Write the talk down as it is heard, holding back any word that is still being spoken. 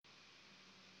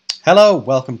Hello,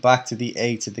 welcome back to the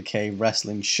A to the K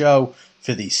Wrestling Show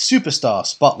for the Superstar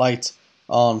Spotlight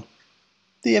on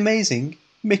the amazing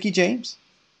Mickie James.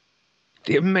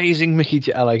 The amazing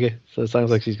I like it. So it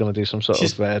sounds like she's going to do some sort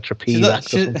of trapeze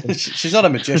act or something. She's not a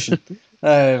magician,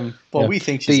 but yeah. We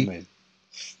think she's amazing.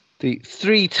 The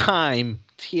 3-time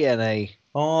TNA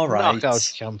Knockout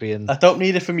champion. I don't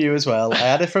need it from you as well. I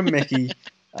had it from Mickie.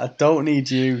 I don't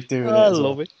need you doing it as well. I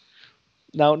love it.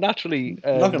 Now, naturally...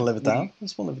 I'm not going to live it down. I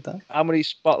just won't live it down. How many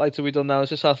spotlights have we done now? Is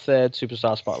this our third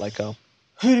Superstar Spotlight, Carl?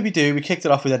 Who did we do? We kicked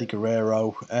it off with Eddie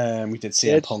Guerrero. We did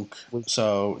CM Punk.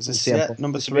 So is this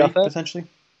number 3, potentially?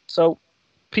 So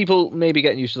people may be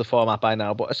getting used to the format by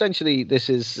now, but essentially this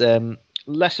is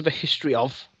less of a history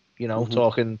of,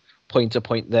 talking point to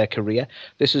point their career.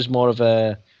 This is more of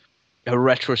a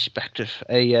retrospective.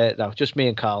 Just me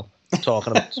and Carl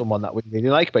talking about someone that we really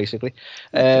like, basically.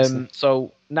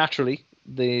 So naturally,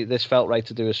 this felt right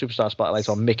to do a Superstar Spotlight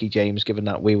on Mickie James, given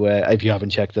that we were, if you haven't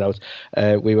checked it out,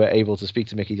 we were able to speak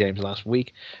to Mickie James last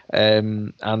week.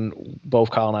 And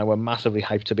both Carl and I were massively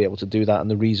hyped to be able to do that. And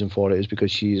the reason for it is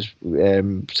because she's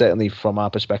certainly, from our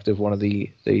perspective, one of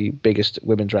the biggest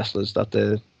women's wrestlers that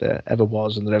there ever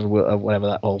was and there ever will, whatever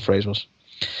that whole phrase was.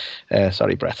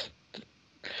 Sorry, breath.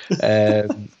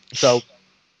 So,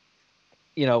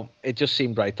 it just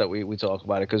seemed right that we talk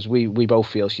about it because we both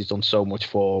feel she's done so much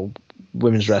for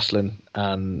women's wrestling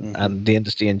and the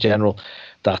industry in general.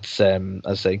 That's, as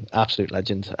I say, absolute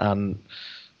legend. And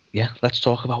yeah, let's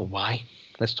talk about why.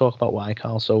 Let's talk about why,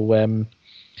 Carl. So, one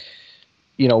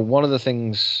of the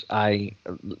things I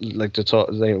like to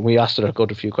talk, we asked her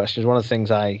a few questions. One of the things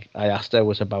I asked her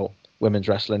was about women's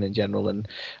wrestling in general and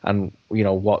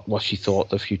what she thought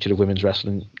the future of women's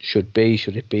wrestling should be.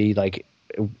 Should it be like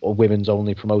a women's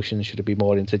only promotion? Should it be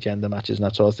more intergender matches and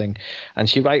that sort of thing? And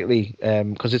she rightly,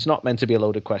 because it's not meant to be a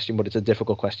loaded question, but it's a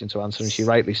difficult question to answer, and she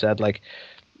rightly said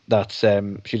that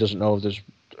she doesn't know if there's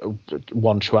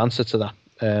one true answer to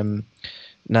that.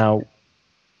 Now,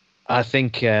 I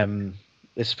think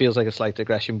this feels like a slight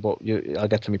digression, but I'll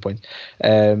get to my point.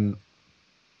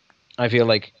 I feel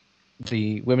like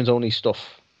the women's only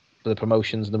stuff, the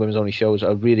promotions and the women's only shows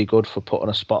are really good for putting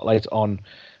a spotlight on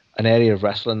an area of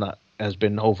wrestling that has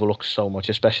been overlooked so much,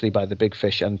 especially by the big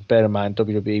fish. And bear in mind,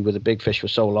 WWE were the big fish for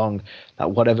so long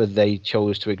that whatever they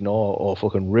chose to ignore or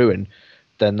fucking ruin,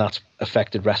 then that's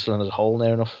affected wrestling as a whole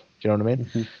near enough. Do you know what I mean?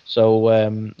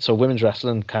 Mm-hmm. So women's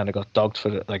wrestling kind of got dogged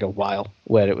for like a while,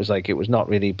 where it was not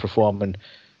really performing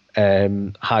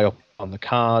high up on the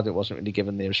card. It wasn't really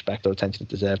given the respect or attention it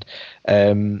deserved.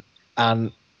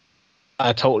 And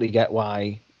I totally get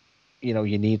why, you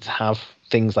need to have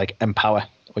things like Empower,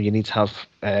 or you need to have,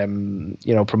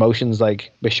 promotions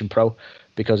like Mission Pro,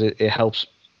 because it helps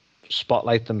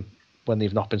spotlight them when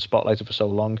they've not been spotlighted for so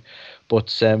long.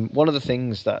 But one of the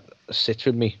things that sits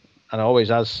with me, and always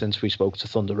has since we spoke to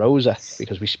Thunder Rosa,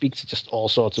 because we speak to just all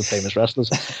sorts of famous wrestlers,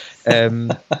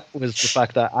 was the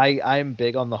fact that I'm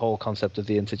big on the whole concept of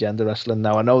the intergender wrestling.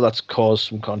 Now, I know that's caused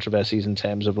some controversies in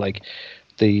terms of like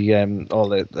all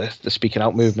the speaking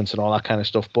out movements and all that kind of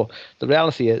stuff, but the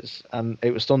reality is, and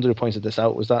it was Thunder who pointed this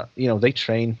out, was that they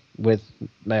train with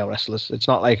male wrestlers. It's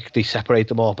not like they separate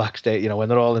them all backstage. When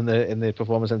they're all in the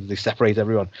performance center, they separate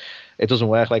everyone. It doesn't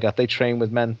work like that. They train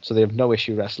with men, so they have no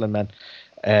issue wrestling men.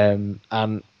 And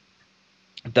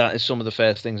that is some of the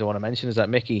first things I want to mention, is that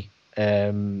Mickie,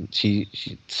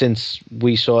 she since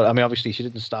we saw, I mean, obviously she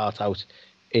didn't start out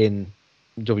in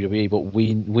WWE, but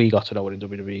we got to know her in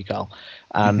WWE, Carl.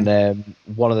 And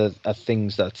one of the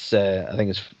things that's I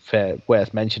think is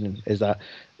worth mentioning is that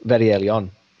very early on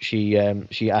she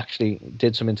actually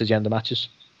did some intergender matches.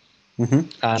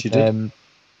 And she did.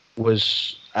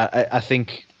 I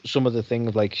think some of the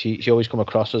things, like she always come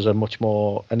across as a much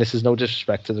more, and this is no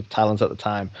disrespect to the talent at the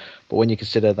time, but when you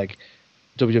consider like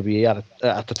WWE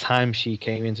at the time she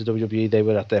came into WWE, they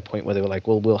were at their point where they were like,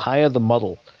 well, we'll hire the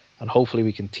model and hopefully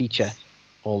we can teach her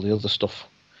all the other stuff.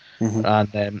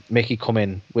 And Mickie come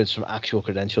in with some actual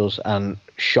credentials and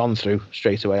shone through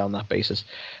straight away on that basis.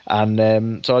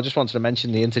 And so I just wanted to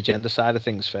mention the intergender side of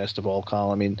things first of all,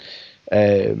 Carl. I mean,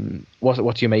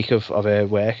 what do you make of her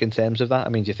work in terms of that? I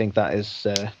mean, do you think that is,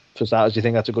 for starters, do you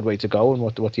think that's a good way to go? And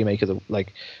what do you make of the,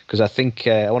 like, because I think,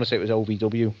 I want to say it was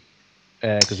OVW,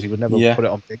 because he would never put it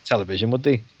on big television, would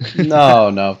they? No,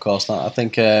 of course not. I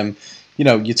think,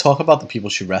 you talk about the people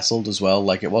she wrestled as well.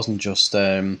 Like, it wasn't just,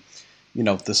 the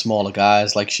smaller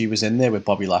guys. Like, she was in there with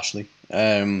Bobby Lashley. You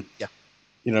know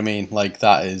what I mean? Like,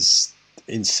 that is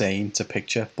insane to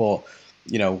picture. But,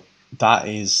 that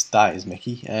is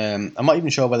Mickie. I'm not even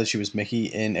sure whether she was Mickie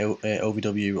in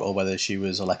OVW or whether she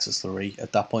was Alexis Lurie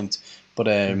at that point. But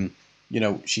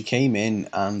she came in,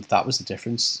 and that was the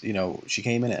difference. She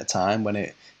came in at a time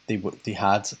when they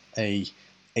had a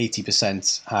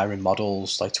 80% hiring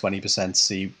models, like 20%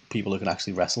 see people who can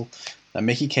actually wrestle. And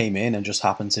Mickie came in and just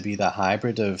happened to be that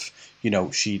hybrid of,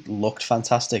 she looked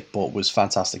fantastic, but was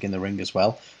fantastic in the ring as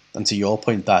well. And to your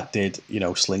point, that did,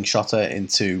 slingshot her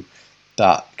into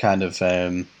that kind of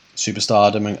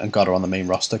superstardom and got her on the main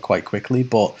roster quite quickly.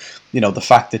 But, the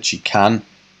fact that she can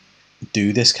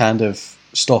do this kind of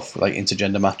stuff, like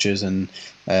intergender matches, and,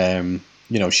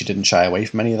 she didn't shy away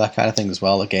from any of that kind of thing as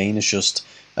well, again, is just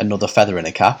another feather in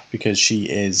a cap, because she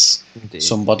is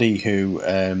somebody who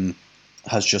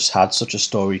has just had such a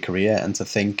storied career. And to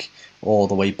think all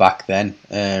the way back then,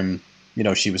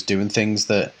 she was doing things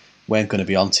that weren't going to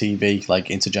be on TV, like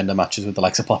intergender matches with the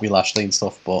likes of Bobby Lashley and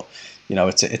stuff. But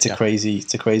it's a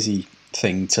crazy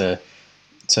thing to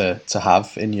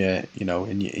have in your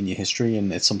in your history,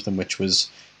 and it's something which was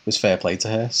fair play to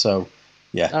her. So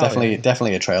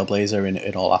definitely a trailblazer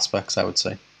in all aspects, I would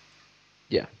say.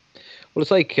 Yeah. Well,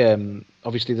 it's like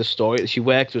obviously the story she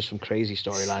worked with some crazy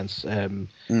storylines.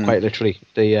 Quite literally,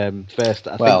 the first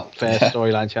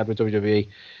storyline she had with WWE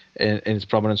in its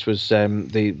prominence was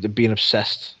the being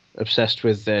obsessed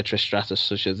with Trish Stratus,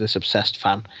 such as this obsessed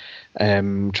fan,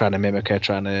 trying to mimic her,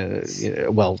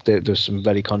 there's some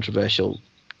very controversial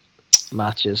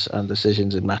matches and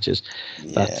decisions in matches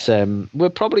that were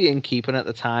probably in keeping at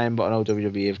the time, but I know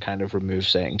WWE have kind of removed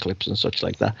certain clips and such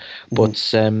like that. But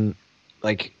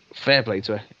fair play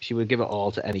to her. She would give it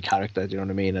all to any character, do you know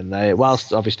what I mean? And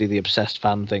whilst obviously the obsessed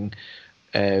fan thing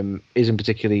isn't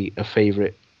particularly a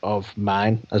favourite of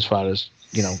mine as far as,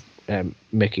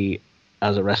 Mickie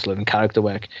as a wrestler and character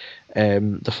work,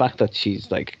 the fact that she's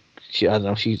she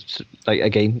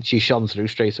shone through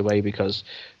straight away because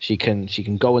she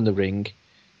can go in the ring.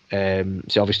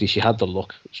 So obviously she had the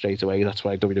look straight away. That's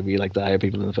why WWE like to hire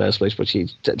people in the first place. But she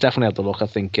definitely had the look. I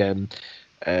think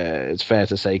it's fair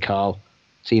to say, Carl,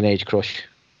 teenage crush.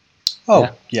 Oh,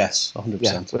 yes, 100%.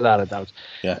 Yeah, without a doubt.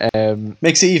 Yeah.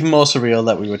 Makes it even more surreal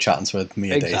that we were chatting to her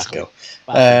mere days ago.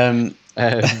 And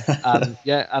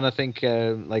I think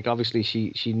obviously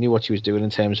she knew what she was doing in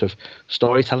terms of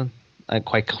storytelling,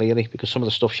 quite clearly, because some of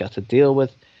the stuff she had to deal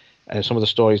with, some of the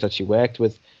stories that she worked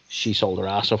with, she sold her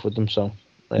ass off with them. So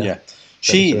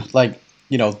she her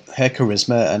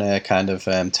charisma and her kind of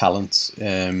talent,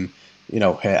 her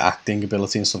acting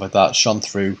ability and stuff like that shone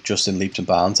through just in leaps and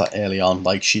bounds early on.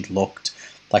 Like, she looked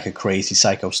like a crazy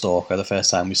psycho stalker the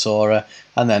first time we saw her.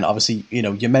 And then obviously,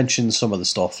 you mentioned some of the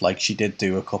stuff, like she did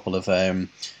do a couple of,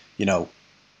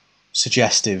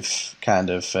 suggestive kind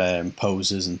of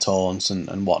poses and taunts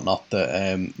and whatnot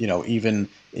that, even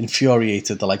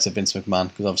infuriated the likes of Vince McMahon,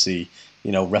 because obviously,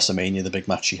 WrestleMania, the big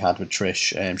match she had with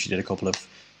Trish, she did a couple of,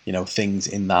 things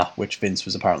in that which Vince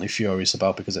was apparently furious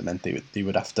about, because it meant they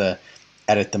would have to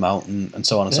edit them out and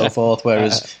so on and so forth.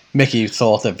 Whereas Mickie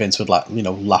thought that Vince would lap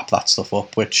that stuff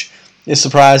up, which is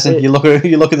surprising. You look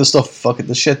at the stuff,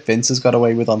 the shit Vince has got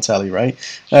away with on telly, right?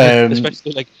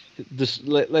 Especially like this.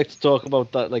 Let's talk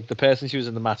about that. Like, the person she was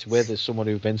in the match with is someone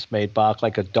who Vince made bark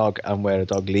like a dog and wear a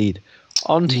dog lead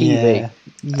on TV.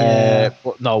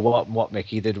 But no, what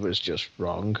Mickie did was just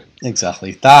wrong.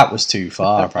 Exactly, that was too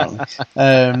far apparently.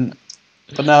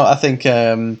 But no, I think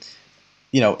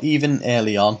even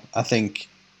early on, I think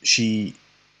she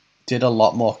did a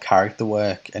lot more character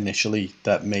work initially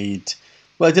that made,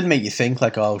 it didn't make you think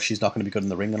like, oh, she's not going to be good in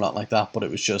the ring or not like that, but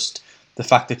it was just the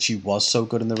fact that she was so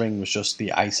good in the ring was just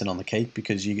the icing on the cake,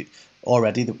 because you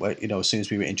already, as soon as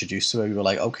we were introduced to her, we were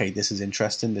like, okay, this is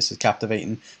interesting, this is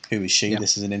captivating, who is she?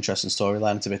 This is an interesting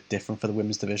storyline. It's a bit different for the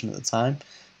women's division at the time.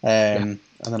 And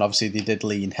then obviously they did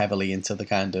lean heavily into the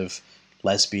kind of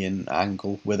lesbian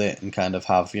angle with it, and kind of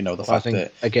have the fact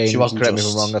that again, she wasn't correct me if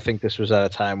I'm wrong, I think this was at a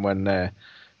time when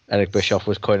Eric Bischoff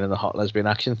was coining the hot lesbian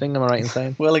action thing. Am I right in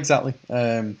saying? Well, exactly.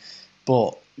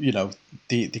 But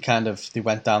they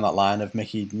went down that line of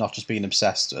Mickie not just being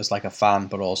obsessed as like a fan,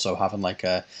 but also having like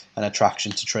an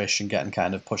attraction to Trish and getting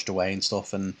kind of pushed away and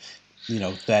stuff, and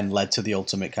then led to the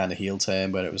ultimate kind of heel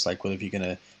turn where it was like, well, if you're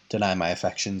gonna deny my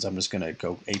affections, I'm just gonna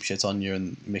go apeshit on you,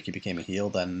 and Mickie became a heel.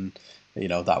 Then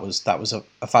that was a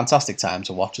fantastic time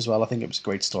to watch as well. I think it was a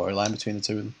great storyline between the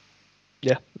two of them.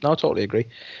 Yeah, no, I totally agree.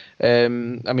 I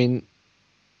mean,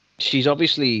 she's had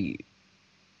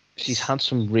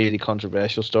some really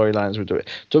controversial storylines with it.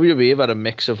 WWE have had a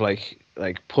mix of like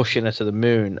pushing her to the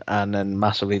moon and then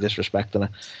massively disrespecting her.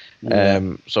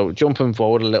 Yeah. So jumping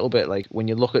forward a little bit, like when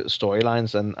you look at the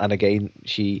storylines, and again,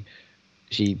 she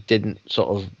didn't sort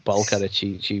of balk at it.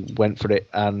 She went for it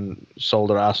and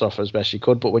sold her ass off as best she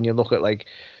could. But when you look at like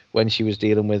when she was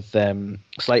dealing with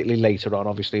slightly later on,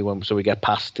 obviously, so we get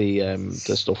past the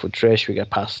stuff with Trish, we get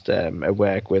past her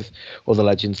work with other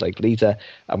legends like Lita,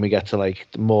 and we get to like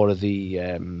more of the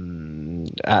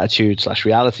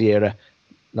attitude/reality era.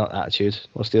 Not attitude.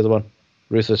 What's the other one?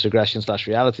 Ruthless aggression /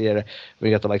 reality era.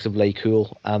 We got the likes of Lay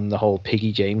Cool and the whole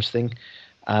Piggy James thing.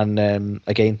 And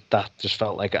again, that just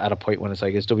felt like at a point when it's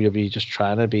like, is WWE just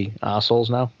trying to be assholes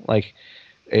now? Like,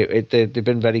 they've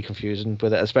been very confusing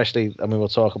with it, especially, I mean, we'll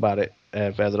talk about it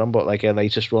further on, but like her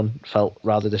latest run felt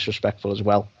rather disrespectful as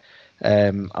well.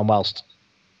 And whilst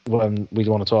when we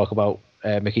want to talk about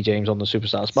Mickie James on the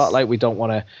Superstar Spotlight, we don't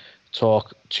want to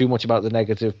talk too much about the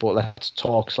negative, but let's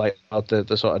talk slightly about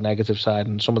the sort of negative side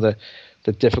and some of the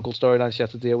difficult storylines you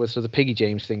have to deal with. So the Piggy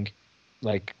James thing,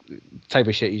 like, type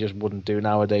of shit you just wouldn't do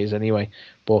nowadays anyway.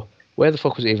 But where the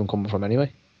fuck was it even coming from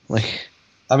anyway? Like,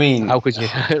 I mean, how could you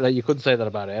like, you couldn't say that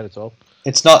about her at all.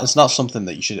 It's not something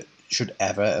that you should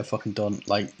ever have fucking done.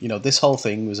 Like, you know, this whole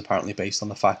thing was apparently based on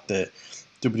the fact that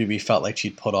WWE felt like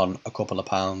she'd put on a couple of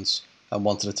pounds and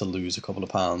wanted her to lose a couple of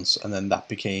pounds, and then that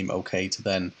became okay to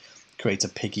then create a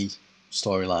Piggy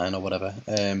storyline or whatever.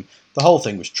 The whole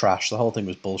thing was trash. The whole thing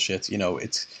was bullshit. You know, I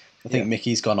think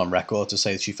Mickie's gone on record to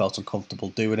say that she felt uncomfortable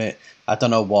doing it. I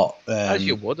don't know what. As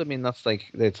you would. I mean, that's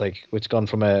like it's gone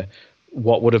from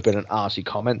what would have been an arsey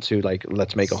comment to like,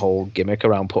 let's make a whole gimmick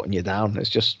around putting you down. It's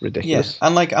just ridiculous. Yeah,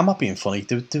 and like, I'm not being funny.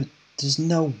 There's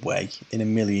no way in a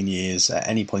million years at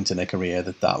any point in her career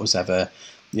that was ever,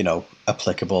 you know,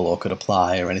 applicable or could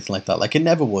apply or anything like that. Like, it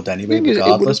never would anyway,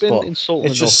 regardless. But it's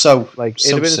enough, just so like, so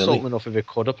it'd have been silly. insulting enough if it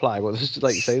could apply, but just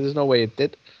like you say, there's no way it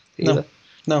did either.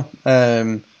 No.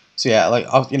 So yeah,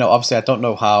 like, you know, obviously I don't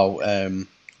know how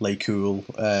Lay Cool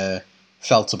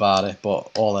felt about it,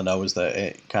 but all I know is that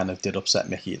it kind of did upset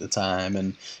Mickie at the time,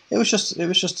 and it was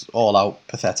just all out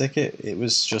pathetic. It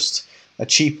was just a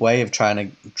cheap way of trying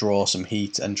to draw some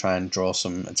heat and try and draw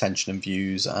some attention and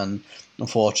views, and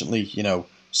unfortunately, you know,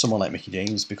 someone like Mickie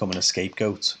James becoming a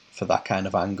scapegoat for that kind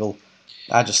of angle,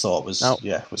 I just thought was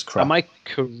crap. Am I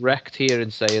correct here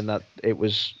in saying that it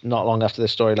was not long after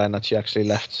this storyline that she actually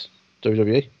left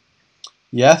WWE?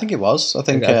 Yeah, I think it was. I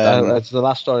think it's the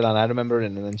last storyline I remember,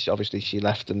 and then she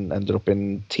left and ended up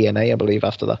in TNA, I believe,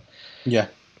 after that. Yeah.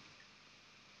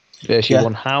 She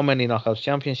won how many Knockouts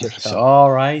Championships? It's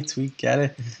all right, we get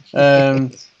it.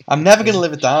 I'm never going to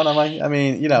live it down, am I? I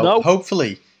mean, you know,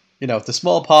 hopefully, you know, the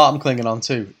small part I'm clinging on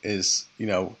to is, you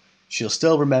know, she'll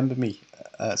still remember me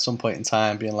at some point in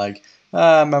time being like,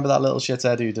 remember that little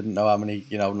shithead who didn't know how many,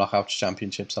 you know, Knockouts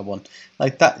Championships I won.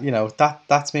 Like that, you know,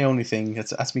 that's my only thing.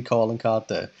 That's my calling card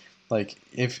there. Like,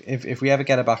 if we ever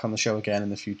get her back on the show again in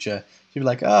the future, she'll be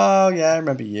like, oh yeah, I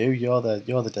remember you. You're the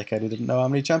dickhead who didn't know how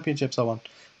many championships I won.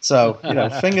 So, you know,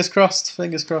 fingers crossed.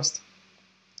 Fingers crossed.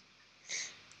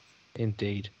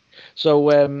 Indeed. So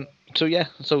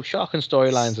shocking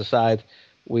storylines aside,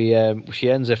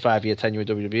 she ends her 5-year tenure with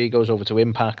WWE, goes over to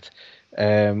Impact.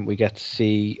 We get to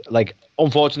see, like,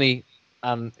 unfortunately,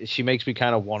 and she makes me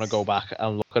kind of want to go back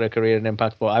and look at her career in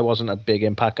Impact, but I wasn't a big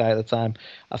Impact guy at the time.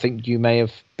 I think you may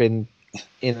have been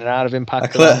in and out of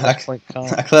Impact at this point, Carl.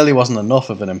 I clearly wasn't enough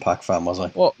of an Impact fan, was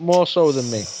I? Well, more so than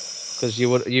me, because you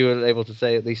were able to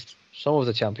say at least some of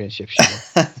the championships.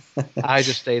 I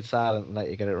just stayed silent and let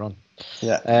you get it wrong.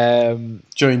 Yeah.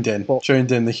 Joined in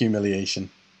the humiliation.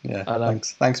 Yeah.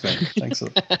 Thanks, mate. Thanks.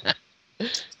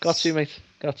 Got to, mate.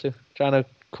 Got to. Trying to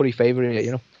curry favour in it,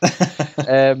 you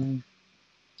know.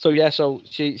 So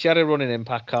she had a run in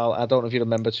Impact, Carl. I don't know if you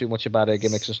remember too much about her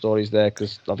gimmicks and stories there,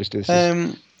 because obviously this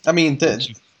is... I mean,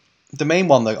 the main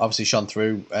one that obviously shone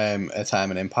through her time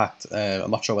in Impact,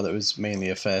 I'm not sure whether it was mainly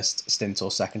her first stint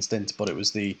or second stint, but it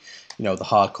was the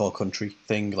hardcore country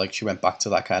thing. Like, she went back to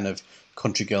that kind of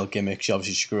country girl gimmick.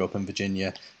 She grew up in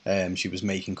Virginia. She was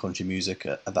making country music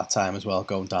at that time as well,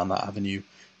 going down that avenue.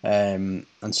 And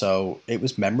so it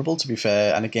was memorable, to be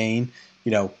fair. And again,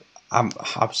 you know, I'm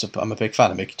a big fan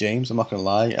of Mickie James, I'm not going to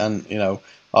lie. And, you know,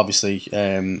 obviously she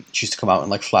used to come out in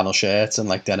like flannel shirts and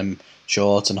like denim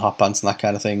shorts and hot pants and that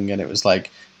kind of thing. And it was like,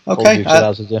 okay,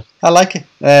 I like it.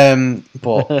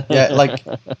 But yeah, like,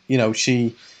 you know,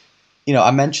 she, you know,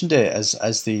 I mentioned it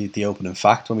as the opening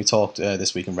fact when we talked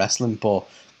this week in wrestling, but,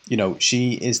 you know,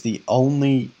 she is the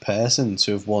only person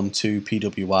to have won 2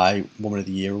 PWI Woman of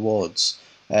the Year awards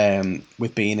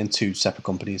with being in 2 separate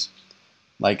companies.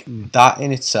 Like, that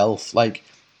in itself, like,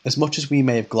 as much as we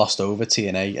may have glossed over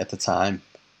TNA at the time,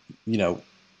 you know,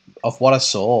 of what I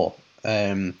saw,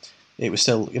 it was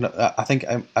still, you know, I think,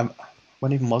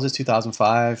 when even was it,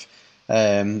 2005?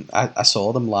 I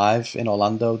saw them live in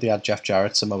Orlando. They had Jeff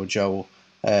Jarrett, Samoa Joe,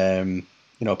 you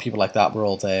know, people like that were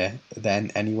all there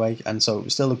then anyway, and so it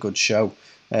was still a good show.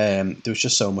 There was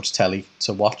just so much telly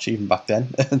to watch even back then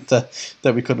that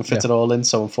we couldn't fit it all in.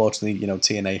 So unfortunately,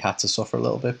 TNA had to suffer a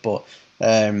little bit. But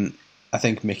I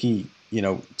think Mickie,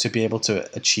 to be able to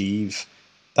achieve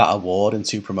that award in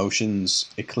 2 promotions,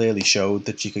 it clearly showed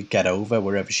that she could get over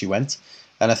wherever she went.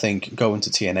 And I think going to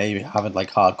TNA, having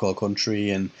like Hardcore Country,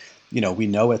 and we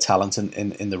know her talent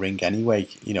in the ring anyway.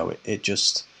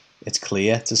 It's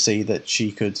clear to see that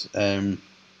she could,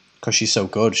 because she's so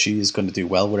good, she's going to do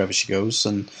well wherever she goes,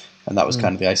 and that was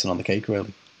kind of the icing on the cake,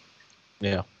 really.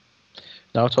 Yeah,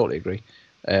 no, I totally agree.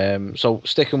 So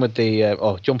sticking with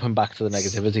the jumping back to the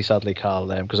negativity, sadly, Carl,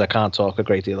 because I can't talk a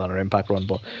great deal on her Impact run,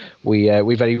 but we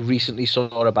very recently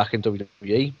saw her back in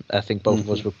WWE. I think both of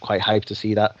us were quite hyped to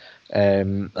see that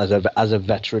as a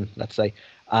veteran, let's say.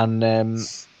 And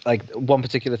like one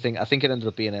particular thing, I think it ended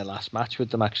up being her last match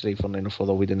with them, actually, funnily enough,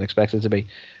 although we didn't expect it to be,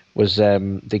 was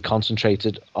they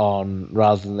concentrated on,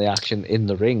 rather than the action in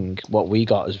the ring, what we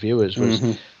got as viewers was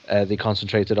they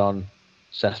concentrated on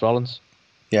Seth Rollins.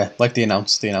 Yeah, like the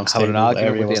announce having table an argument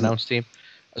area, with the announce team,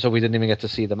 so we didn't even get to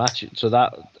see the match. So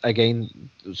that again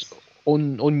was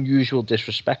unusual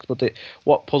disrespect. But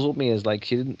what puzzled me is like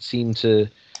she didn't seem to.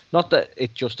 Not that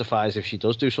it justifies if she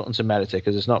does do something to merit it,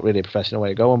 because it's not really a professional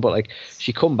way of going. But like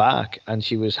she come back and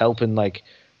she was helping, like,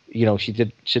 she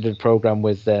did a program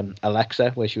with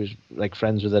Alexa where she was like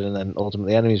friends with her and then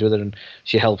ultimately enemies with her, and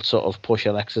she helped sort of push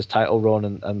Alexa's title run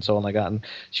and so on like that. And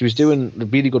she was doing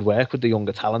really good work with the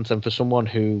younger talent. And for someone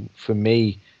who, for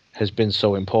me, has been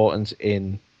so important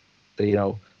in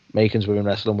the making women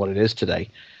wrestling what it is today,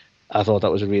 I thought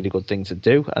that was a really good thing to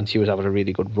do, and she was having a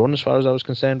really good run as far as I was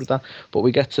concerned with that. But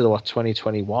we get to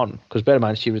 2021, because bear in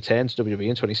mind she returned to WWE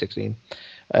in 2016.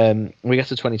 We get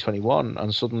to 2021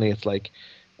 and suddenly it's like,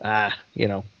 I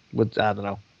don't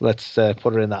know, let's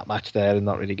put her in that match there and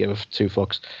not really give her 2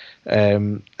 fucks.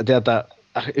 They had that.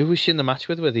 Who was she in the match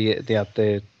with? Where they had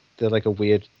the like a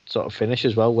weird sort of finish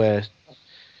as well, where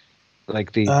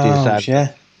like they decided.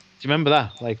 Yeah. Do you remember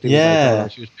that? Like they was like, oh,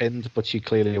 she was pinned, but she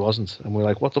clearly wasn't, and we're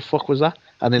like, what the fuck was that?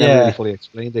 And they never really fully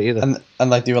explained it either. And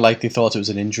like they were like, they thought it was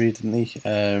an injury, didn't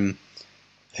they?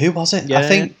 Who was it? Yeah.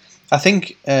 I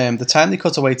think the time they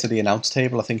cut away to the announce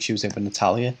table, I think she was in with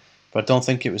Natalia, but I don't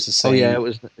think it was the same. Oh yeah, it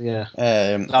was. Yeah.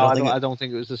 I don't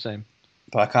think it was the same.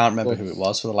 But I can't remember who it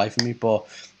was for the life of me. But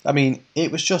I mean,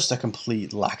 it was just a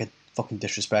complete lack of fucking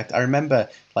disrespect. I remember,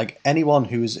 like, anyone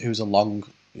who's a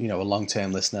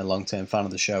long-term listener, long-term fan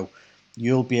of the show,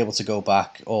 you'll be able to go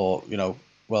back, or you'll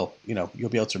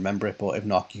be able to remember it. But if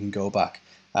not, you can go back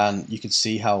and you could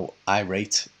see how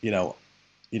irate,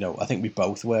 I think we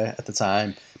both were at the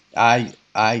time.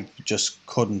 I just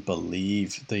couldn't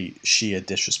believe the sheer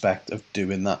disrespect of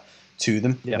doing that to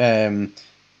them. Yeah.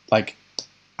 Like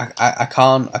I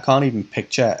can't even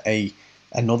picture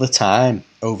another time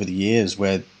over the years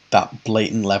where that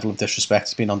blatant level of disrespect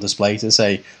has been on display, to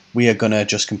say we are gonna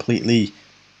just completely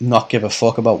not give a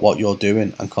fuck about what you're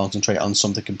doing and concentrate on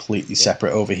something completely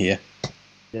separate over here.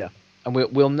 Yeah, and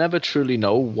we'll never truly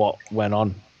know what went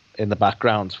on in the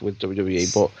background with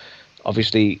WWE, but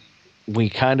obviously we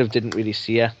kind of didn't really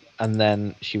see her. And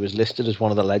then she was listed as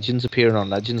one of the legends appearing on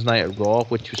Legends Night at Raw,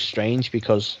 which was strange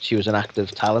because she was an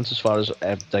active talent as far as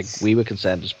like we were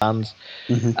concerned as fans.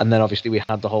 And then obviously we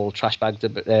had the whole trash bag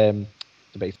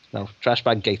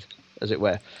gate, as it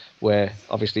were, where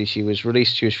obviously she was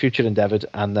released, she was future endeavoured,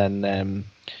 and then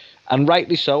and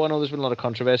rightly so. I know there's been a lot of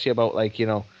controversy about, like,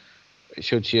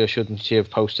 should she or shouldn't she have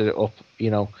posted it up?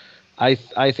 I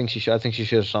think she should. I think she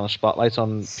should have shone a spotlight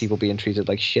on people being treated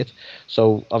like shit.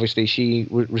 So obviously she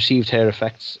received her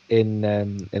effects in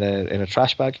a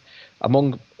trash bag,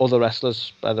 among other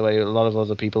wrestlers. By the way, a lot of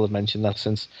other people have mentioned that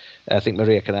since. I think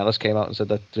Maria Kanellis came out and said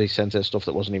that they sent her stuff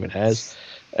that wasn't even hers.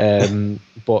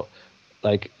 But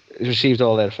like, received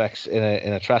all their effects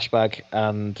in a trash bag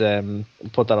and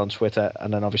put that on Twitter,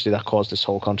 and then obviously that caused this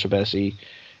whole controversy.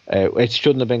 It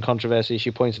shouldn't have been controversy.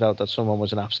 She pointed out that someone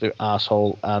was an absolute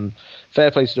asshole, and fair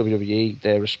play to WWE.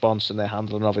 Their response and their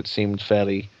handling of it seemed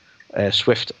fairly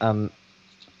swift and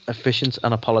efficient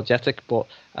and apologetic, but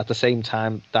at the same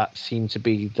time, that seemed to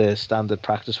be the standard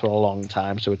practice for a long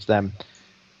time. So it's them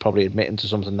probably admitting to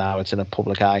something now. It's in a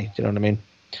public eye. Do you know what I mean?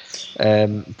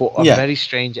 But a very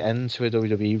strange end to a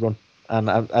WWE run. And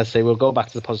I'd say we'll go back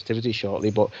to the positivity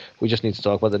shortly, but we just need to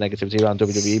talk about the negativity around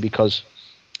WWE because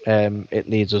it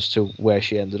leads us to where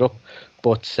she ended up.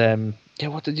 But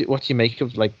what do you make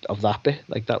of that bit?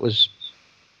 Like, that was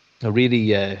a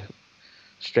really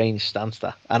strange stance,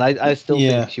 that. And I still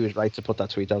think she was right to put that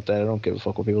tweet out there. I don't give a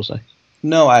fuck what people say.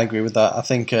 No, I agree with that. I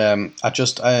think I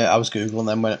was googling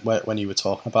them when you were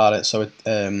talking about it. So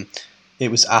it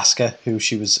was Asuka who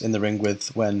she was in the ring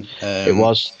with when It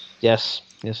was. Yes,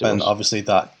 it when was. obviously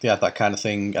that kind of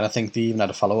thing, and I think they even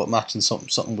had a follow up match, and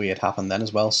something weird happened then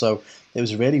as well. So it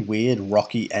was a really weird,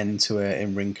 rocky end to her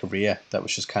in ring career that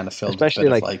was just kind of filled with a Especially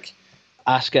bit of like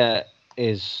Asuka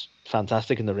is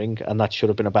fantastic in the ring, and that should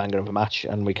have been a banger of a match,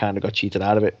 and we kind of got cheated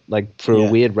out of it, like through a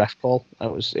yeah. weird ref call.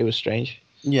 It was strange.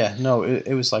 Yeah, no,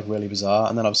 it was like really bizarre.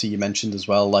 And then obviously you mentioned as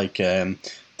well, like the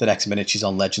next minute she's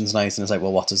on Legends Night, and it's like,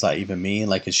 well, what does that even mean?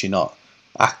 Like, is she not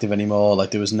active anymore?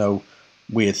 Like, there was no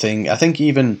weird thing. I think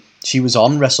even she was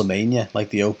on WrestleMania, like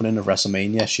the opening of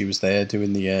WrestleMania. She was there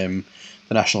doing the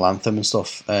national anthem and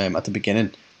stuff at the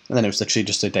beginning, and then it was literally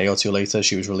just a day or two later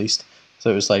she was released. So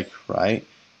it was like, right.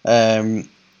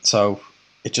 So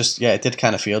it just, yeah, it did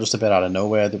kind of feel just a bit out of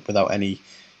nowhere without any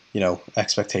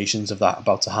expectations of that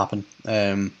about to happen.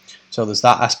 So there's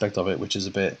that aspect of it, which is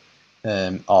a bit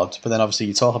odd. But then obviously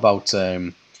you talk about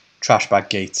Trash Bag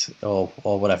Gate or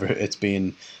whatever it's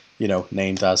being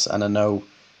named as, and I know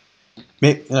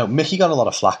Mickey got a lot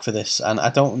of flack for this, and I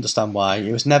don't understand why.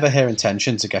 It was never her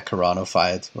intention to get Carano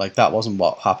fired. Like, that wasn't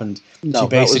what happened. No, She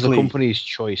that was the basically, company's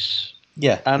choice.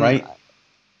 yeah, And right.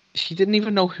 she didn't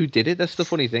even know who did it. That's the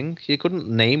funny thing. She couldn't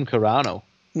name Carano.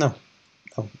 No,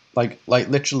 like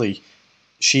literally,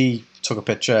 she took a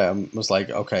picture and was like,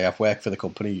 "Okay, I've worked for the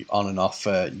company on and off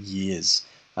for years,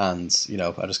 and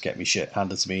I just get me shit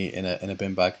handed to me in a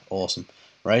bin bag. Awesome,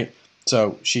 right?"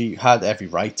 So she had every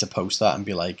right to post that and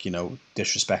be like,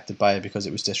 disrespected by it because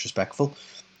it was disrespectful.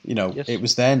 Yes. It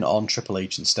was then on Triple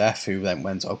H and Steph who then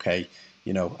went, okay,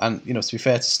 and to be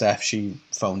fair to Steph, she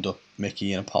phoned up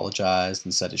Mickey and apologized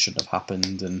and said it shouldn't have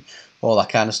happened and all that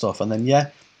kind of stuff. And then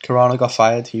Carano got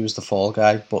fired. He was the fall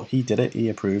guy, but he did it. He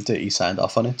approved it. He signed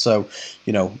off on it. So,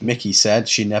 Mickey said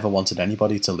she never wanted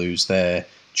anybody to lose their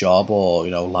job or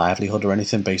livelihood or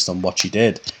anything based on what she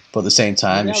did. But at the same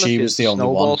time, if she was the only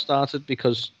one, snowball started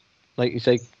because, like you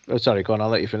say, oh sorry, go on. I'll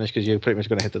let you finish because you're pretty much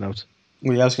going to hit the note.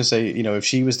 Well, yeah, I was going to say, if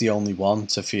she was the only one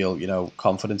to feel,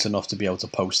 confident enough to be able to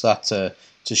post that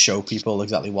to show people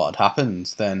exactly what had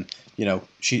happened, then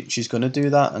she's going to do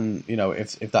that, and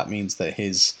if that means that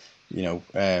his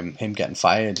him getting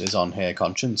fired is on her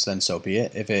conscience, then so be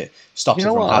it. If it stops it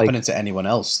from happening to anyone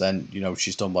else, then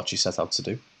she's done what she set out to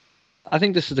do. I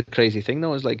think this is the crazy thing,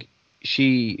 though, is like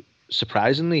she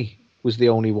surprisingly was the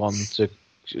only one to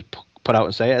put out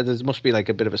and say it. There must be like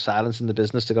a bit of a silence in the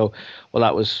business to go, well,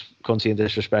 that was cunty and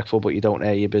disrespectful, but you don't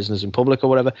air your business in public or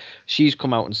whatever. She's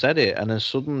come out and said it, and then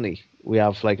suddenly we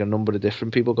have like a number of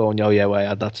different people going, oh yeah, well, I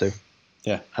had that too.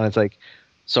 Yeah. And it's like,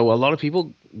 so a lot of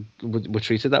people were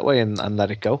treated that way and let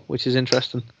it go, which is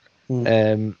interesting.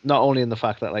 Not only in the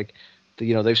fact that like,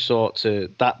 they've sought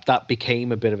to that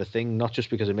became a bit of a thing, not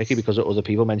just because of Mickey, because of other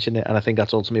people mentioned it, and I think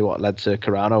that's ultimately what led to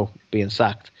Carano being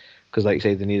sacked, because like you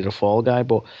say, they needed a fall guy.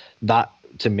 But that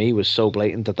to me was so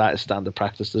blatant that is standard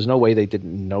practice. There's no way they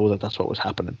didn't know that that's what was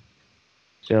happening.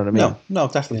 Do you know what I mean? No,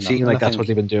 definitely it not. Seems like that's what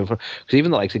they've been doing for. Because even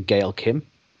the likes of Gail Kim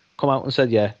come out and said,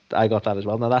 "Yeah, I got that as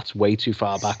well." Now that's way too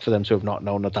far back for them to have not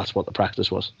known that that's what the practice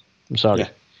was. I'm sorry.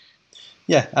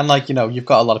 Yeah, and like you've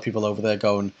got a lot of people over there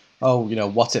going, oh,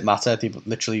 what's it matter? They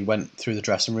literally went through the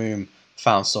dressing room,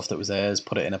 found stuff that was theirs,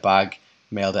 put it in a bag,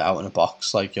 mailed it out in a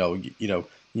box. Like, you're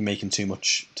making too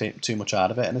much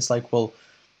out of it. And it's like, well,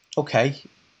 okay,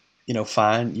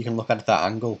 fine, you can look at it that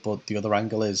angle, but the other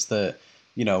angle is that,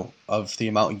 of the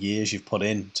amount of years you've put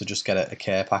in to just get a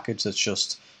care package that's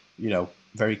just,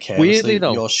 very carelessly, weirdly,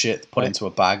 though, your shit put into a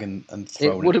bag and thrown in the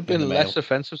mail. It would have been less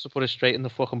offensive to put it straight in the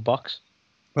fucking box.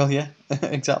 Well, yeah,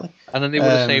 exactly. And then they would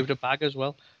have saved a bag as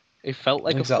well. It felt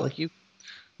like a fuck you.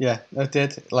 Yeah, it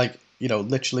did. Like,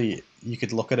 literally, you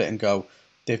could look at it and go,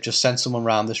 they've just sent someone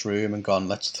around this room and gone,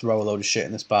 let's throw a load of shit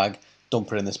in this bag,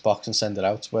 dump it in this box and send it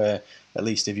out. Where at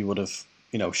least if you would have,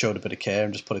 showed a bit of care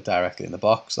and just put it directly in the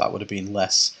box, that would have been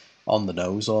less on the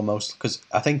nose almost. Because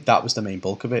I think that was the main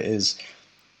bulk of it, is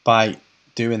by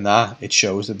doing that, it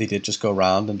shows that they did just go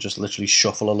around and just literally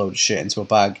shuffle a load of shit into a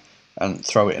bag and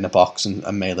throw it in a box and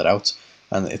mail it out.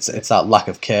 And it's that lack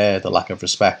of care, the lack of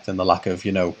respect, and the lack of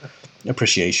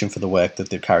appreciation for the work that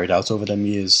they've carried out over them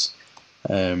years,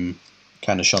 kind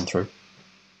of shone through.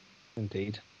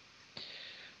 Indeed.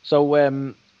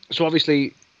 So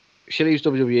obviously she leaves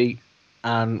WWE,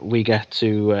 and we get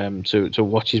to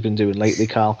what she's been doing lately,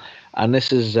 Carl. And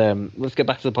this is let's get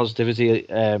back to the positivity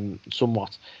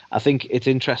somewhat. I think it's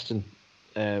interesting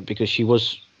because she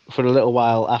was, for a little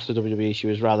while after WWE, she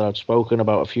was rather outspoken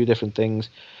about a few different things.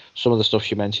 Some of the stuff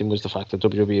she mentioned was the fact that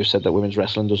WWE have said that women's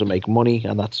wrestling doesn't make money,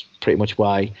 and that's pretty much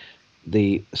why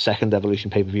the second Evolution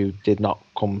pay-per-view did not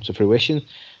come to fruition.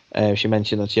 She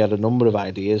mentioned that she had a number of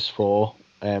ideas for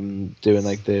doing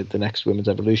like the next women's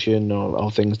evolution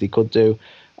or things they could do,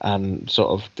 and sort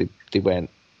of they weren't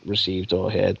received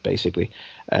or heard basically.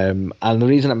 And the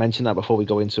reason I mentioned that before we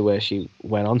go into where she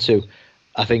went on to,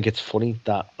 I think it's funny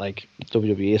that like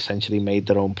WWE essentially made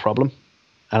their own problem,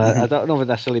 and I don't know if it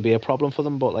necessarily be a problem for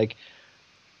them, but like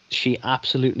she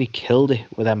absolutely killed it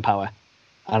with Empower,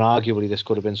 and arguably this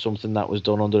could have been something that was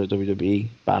done under a WWE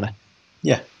banner.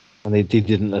 Yeah. And they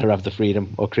didn't let her have the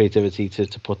freedom or creativity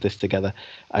to put this together.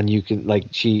 And you can like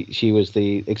she was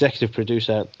the executive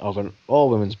producer of an all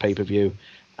women's pay-per-view,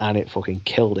 and it fucking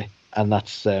killed it. And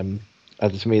that's to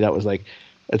me that was like,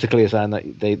 it's a clear sign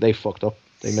that they fucked up.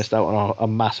 They missed out on a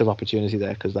massive opportunity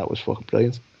there, because that was fucking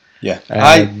brilliant. Yeah.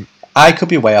 I could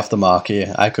be way off the mark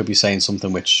here. I could be saying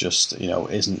something which just,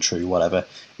 isn't true, whatever.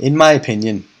 In my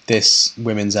opinion, this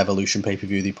women's evolution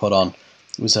pay-per-view they put on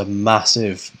was a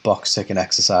massive box ticking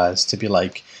exercise to be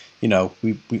like,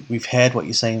 we've heard what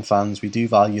you're saying, fans. We do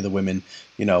value the women.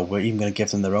 We're even going to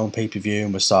give them their own pay-per-view,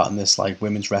 and we're starting this like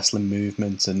women's wrestling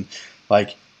movement, and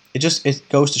like it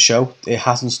goes to show it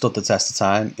hasn't stood the test of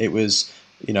time. It was,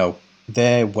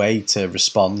 their way to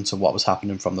respond to what was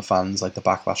happening from the fans, like the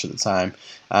backlash at the time,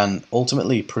 and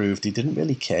ultimately proved they didn't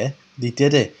really care. They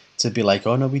did it to be like,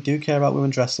 oh no, we do care about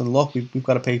women's wrestling. Look, we've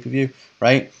got a pay-per-view,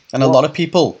 right? And a lot of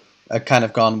people have kind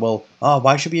of gone, well,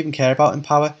 why should we even care about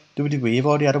Empower? WWE have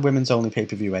already had a women's only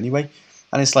pay-per-view anyway.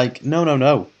 And it's like,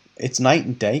 no. It's night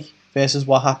and day versus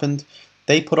what happened.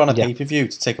 They put on a pay-per-view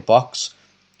to take a box.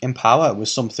 Empower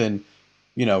was something,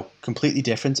 completely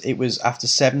different. It was after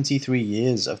 73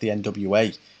 years of the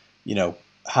NWA,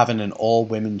 having an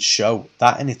all-women's show.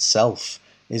 That in itself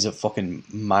is a fucking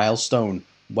milestone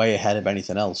way ahead of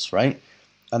anything else, right?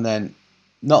 And then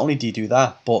not only do you do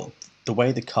that, but the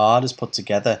way the card is put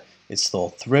together, it's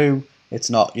thought through. It's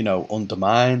not,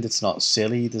 undermined. It's not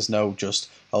silly. There's no just,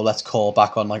 let's call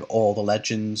back on like all the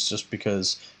legends just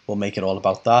because we'll make it all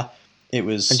about that. It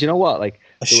was, and do you know what? Like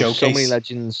a there showcase.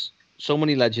 So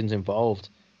many legends involved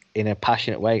in a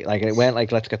passionate way. Like it weren't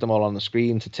like let's get them all on the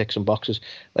screen to tick some boxes.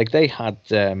 Like they had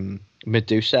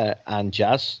Medusa and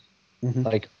Jazz,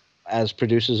 like as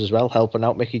producers as well, helping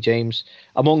out Mickie James,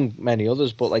 among many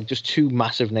others, but like just two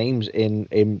massive names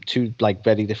in two like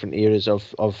very different eras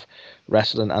of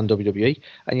wrestling and WWE.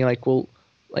 And you're like, well,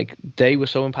 like they were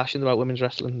so impassioned about women's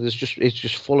wrestling. It's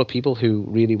just full of people who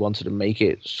really wanted to make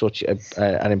it such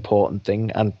an important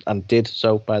thing, and did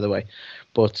so, by the way.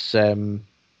 But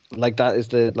like that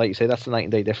is like you say, that's the night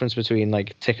and day difference between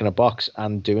like ticking a box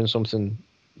and doing something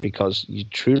because you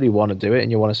truly want to do it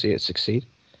and you want to see it succeed.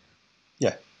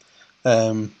 Yeah.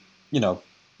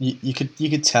 You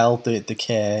could tell the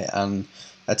care and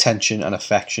attention and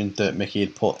affection that Mickie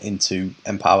had put into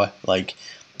Empower, like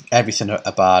everything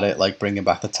about it, like bringing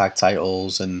back the tag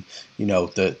titles and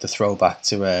the throwback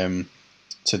to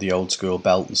the old school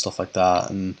belt and stuff like that,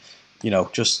 and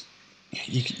just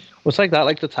it's like that,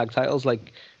 like the tag titles.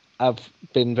 Like I've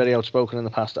been very outspoken in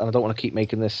the past, and I don't want to keep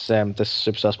making this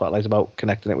Superstar Spotlight about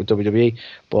connecting it with WWE,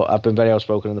 but I've been very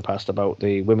outspoken in the past about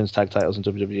the women's tag titles in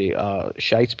WWE are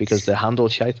shite because they're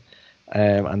handled shite,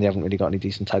 and they haven't really got any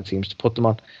decent tag teams to put them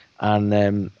on.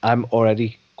 And I'm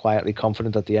already quietly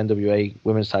confident that the NWA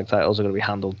women's tag titles are going to be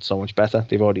handled so much better.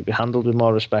 They've already been handled with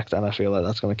more respect, and I feel like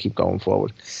that's going to keep going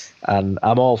forward. And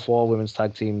I'm all for women's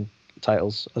tag team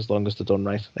titles as long as they're done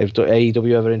right. If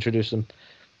AEW ever introduced them,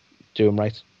 do them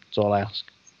right. That's all I ask.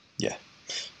 Yeah.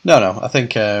 No. I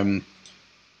think,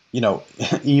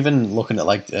 even looking at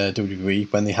like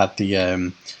WWE when they had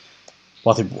the,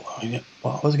 what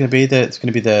was it going to be? It's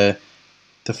going to be the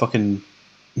fucking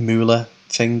Moolah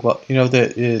thing. What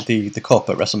the cup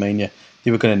at WrestleMania?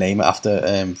 They were going to name it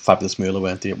after Fabulous Moolah,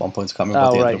 weren't they? At one point, I can't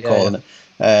remember what they ended up calling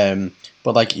it.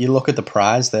 But like you look at the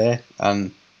prize there,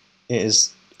 and it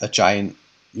is a giant,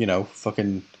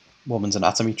 fucking woman's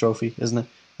anatomy trophy, isn't it?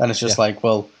 And it's just like,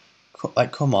 well,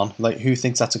 like, come on, like, who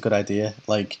thinks that's a good idea?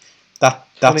 Like, that's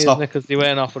funny, not because they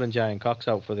weren't offering giant cocks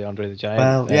out for the Andre the Giant.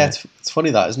 Well, yeah, it's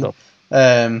funny that, isn't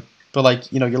it? But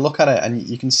like, you look at it and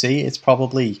you can see it's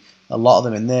probably a lot of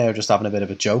them in there are just having a bit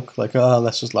of a joke, like,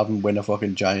 let's just have them win a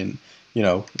fucking giant,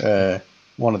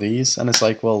 one of these, and it's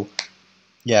like, well,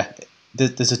 yeah,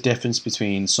 there's a difference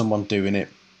between someone doing it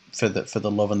for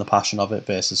the love and the passion of it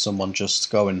versus someone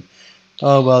just going,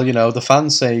 oh well, the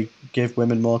fans say give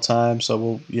women more time, so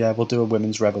we'll do a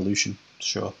women's revolution,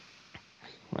 sure.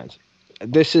 Right.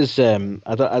 This is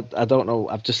I don't know.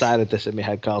 I've decided this in my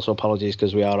head, Carl. So apologies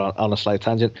because we are on a slight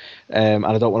tangent, and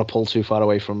I don't want to pull too far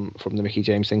away from the Mickie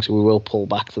James thing. So we will pull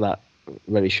back to that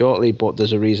very shortly. But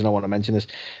there's a reason I want to mention this.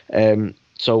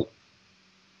 So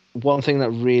one thing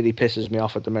that really pisses me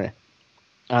off at the minute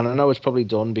And I know it's probably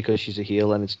done because she's a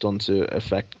heel and it's done to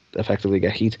effectively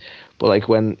get heat. But like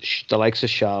when the likes of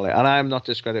Charlotte, and I'm not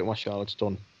discrediting what Charlotte's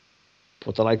done,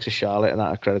 but the likes of Charlotte and that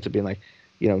are credit to being like,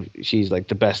 she's like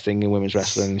the best thing in women's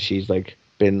wrestling. She's like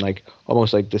been like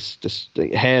almost like this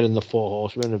the hair and the Four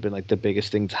Horsemen have been like the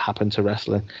biggest thing to happen to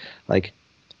wrestling. Like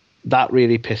that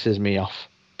really pisses me off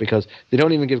because they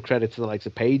don't even give credit to the likes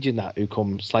of Paige in that, who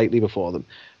come slightly before them.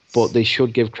 But they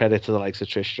should give credit to the likes of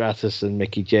Trish Stratus and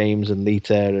Mickie James and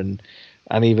Lita and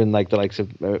even like the likes of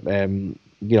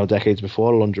decades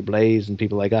before Alundra Blaze and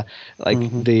people like that. Like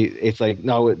it's like,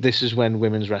 no, this is when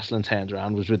women's wrestling turned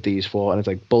around, was with these four, and it's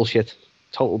like bullshit,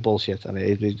 total bullshit. And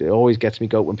it always gets me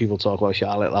goat when people talk about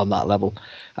Charlotte on that level.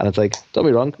 And it's like, don't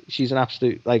be wrong, she's an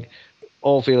absolute, like,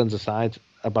 all feelings aside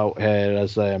about her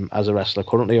as a wrestler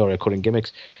currently, or her current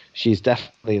gimmicks, she's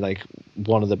definitely like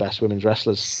one of the best women's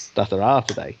wrestlers that there are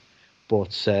today.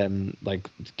 But like,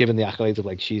 given the accolades of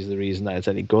like she's the reason that it's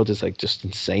any good is like just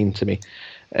insane to me.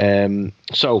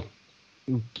 So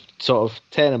sort of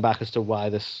turning back as to why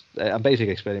this, I'm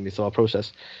basically explaining my thought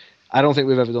process. I don't think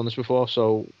we've ever done this before.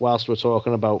 So whilst we're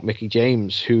talking about Mickie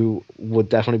James, who would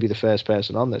definitely be the first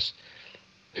person on this,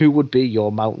 who would be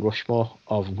your Mount Rushmore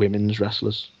of women's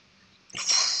wrestlers?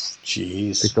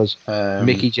 Jeez, because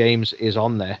Mickie James is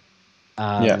on there,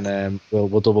 and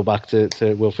we'll double back to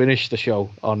we'll finish the show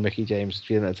on Mickie James,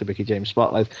 feeling it to Mickie James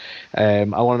spotlight. I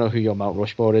want to know who your Mount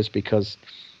Rushmore is, because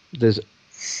there's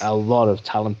a lot of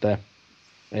talent there.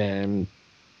 Looking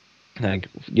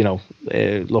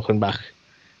back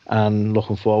and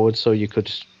looking forward, so you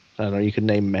could. I don't know, you could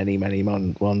name many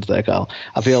ones there, Carl.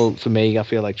 I feel like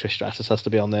Trish Stratus has to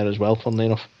be on there as well, funnily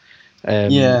enough.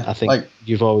 I think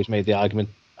you've always made the argument,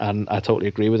 and I totally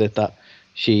agree with it, that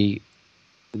she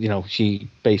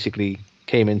basically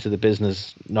came into the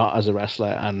business not as a wrestler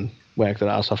and worked her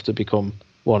ass off to become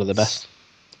one of the best.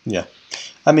 Yeah.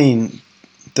 I mean,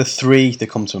 the three that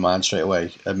come to mind straight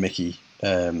away are Mickie,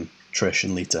 Trish,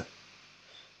 and Lita.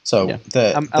 So,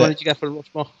 how many did you get for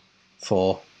Rushmore?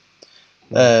 4.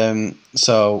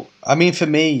 So, I mean, for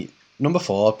me, number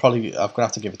 4, I've going to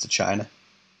have to give it to China.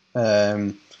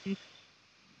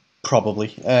 Probably.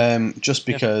 Just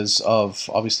because of,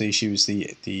 obviously, she was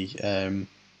the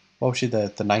what was she,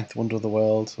 the ninth wonder of the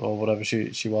world, or whatever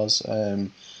she was. So.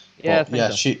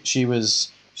 She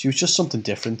was just something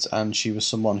different, and she was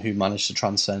someone who managed to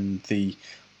transcend the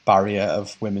barrier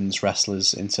of women's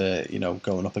wrestlers into,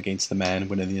 going up against the men,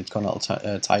 winning the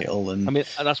Intercontinental title, and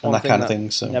that's one and that thing kind of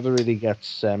thing. So never really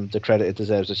gets the credit it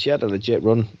deserves. That she had a legit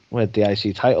run with the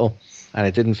IC title, and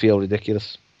it didn't feel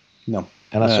ridiculous. No,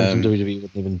 and that's something WWE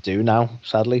wouldn't even do now,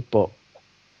 sadly. But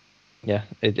yeah,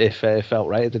 it felt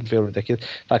right. It didn't feel ridiculous.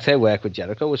 In fact, her work with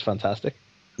Jericho was fantastic.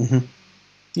 Mm-hmm.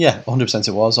 Yeah, 100%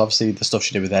 it was. Obviously, the stuff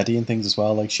she did with Eddie and things as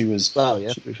well. Like, she was. Well,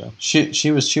 yeah, to be fair.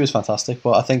 She was fantastic.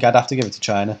 But I think I'd have to give it to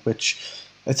China, which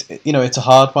it's a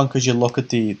hard one, because you look at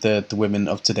the women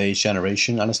of today's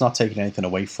generation, and it's not taking anything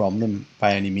away from them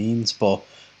by any means. But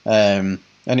and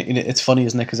it's funny,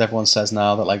 isn't it? Because everyone says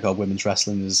now that like, women's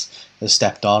wrestling has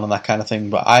stepped on and that kind of thing.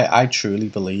 But I truly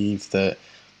believe that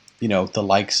the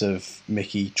likes of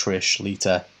Mickie, Trish,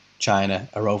 Lita, China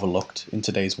are overlooked in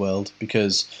today's world,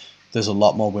 because there's a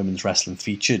lot more women's wrestling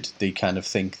featured. They kind of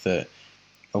think that,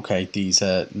 okay, these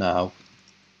are now,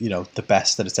 the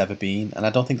best that it's ever been. And I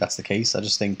don't think that's the case. I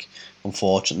just think,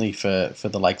 unfortunately, for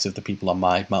the likes of the people on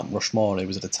my Mount Rushmore, it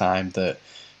was at a time that,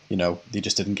 they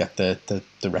just didn't get the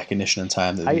recognition and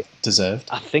time that they deserved.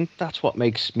 I think that's what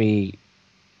makes me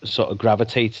sort of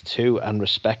gravitate to and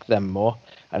respect them more.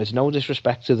 And it's no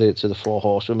disrespect to the Four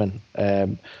Horsewomen,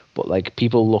 but like,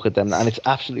 people look at them, and it's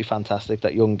absolutely fantastic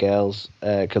that young girls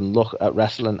can look at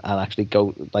wrestling and actually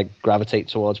go like gravitate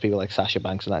towards people like Sasha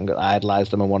Banks and that, and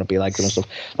idolize them and want to be like them and stuff.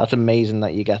 That's amazing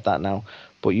that you get that now.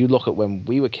 But you look at when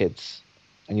we were kids,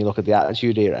 and you look at the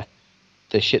Attitude Era,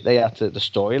 the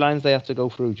storylines they had to go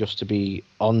through just to be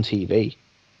on TV,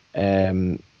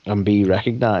 and be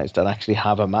recognized, and actually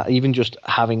have a match. Even just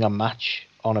having a match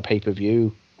on a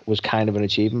pay-per-view was kind of an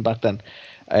achievement back then.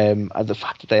 And the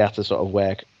fact that they had to sort of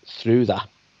work through that,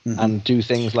 and do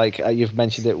things like, you've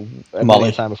mentioned it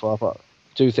many times before, but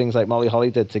do things like Molly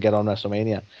Holly did to get on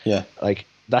WrestleMania. Yeah, like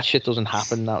that shit doesn't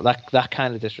happen now. That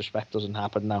kind of disrespect doesn't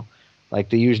happen now. Like,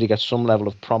 they usually get some level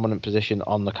of prominent position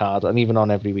on the card, and even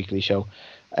on every weekly show.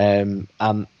 And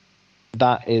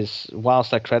that is,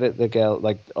 whilst I credit the girl,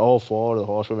 like all 4 of the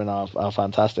Horsewomen are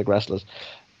fantastic wrestlers.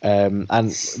 And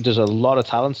there's a lot of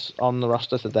talents on the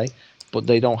roster today, but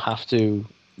they don't have to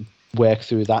work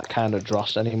through that kind of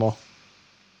dross anymore.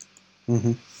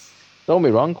 Mm-hmm. Don't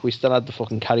be wrong, we still had the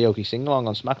fucking karaoke sing-along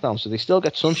on SmackDown, so they still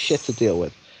get some shit to deal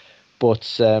with.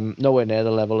 but nowhere near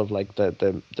the level of like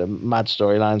the mad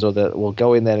storylines or the we'll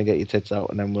go in there and get your tits out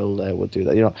and then we'll do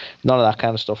that. None of that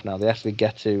kind of stuff now. They actually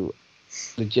get to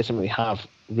legitimately have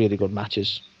really good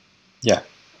matches. Yeah.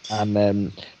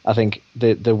 And I think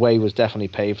the way was definitely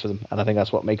paved for them, and I think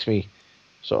that's what makes me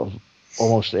sort of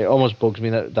almost bugs me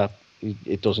that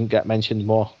it doesn't get mentioned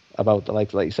more about the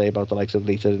like you say about the likes of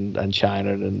Lita and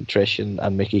Chyna and Trish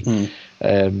and Mickie.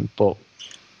 But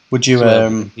would you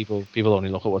people only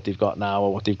look at what they've got now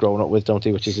or what they've grown up with, don't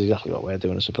they? Which is exactly what we're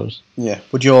doing, I suppose. Yeah.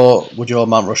 Would your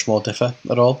Mount Rushmore differ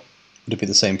at all? Would it be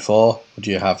the same four? Would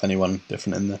you have anyone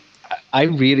different in there? I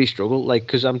really struggle, like,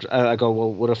 because I go,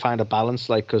 well, would I find a balance?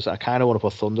 Like, because I kind of want to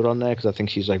put Thunder on there because I think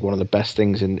she's like one of the best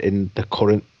things in the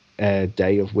current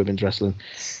day of women's wrestling.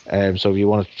 So if you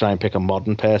want to try and pick a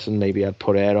modern person, maybe I'd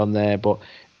put her on there. But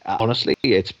honestly,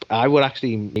 I would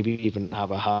actually maybe even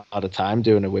have a harder time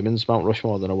doing a women's Mount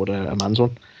Rushmore than I would a man's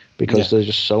one because there's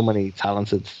just so many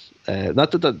talented.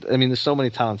 Not that I mean, there's so many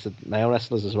talented male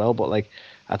wrestlers as well, but like.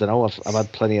 I don't know. I've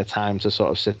had plenty of time to sort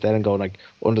of sit there and go like,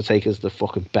 Undertaker's the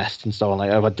fucking best and so on.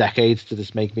 Like I've had decades to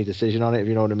just make me decision on it, if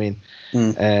you know what I mean.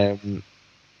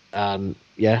 And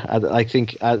yeah,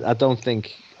 I don't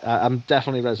think I'm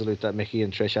definitely resolute that Mickie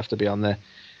and Trish have to be on there.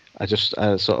 I just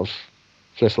sort of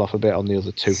flip flop a bit on the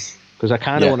other two because I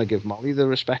kind of want to give Molly the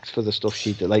respect for the stuff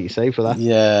she did, like you say, for that.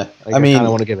 Yeah, like, I mean, I kind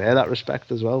of want to give her that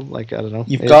respect as well. Like I don't know.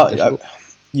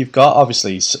 You've got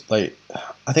obviously like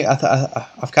I think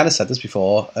I've kind of said this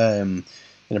before in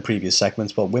a previous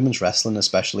segment, but women's wrestling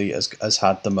especially has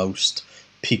had the most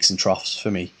peaks and troughs for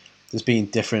me. There's been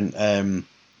different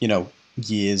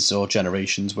years or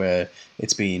generations where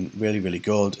it's been really really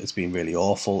good, it's been really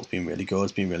awful, it's been really good,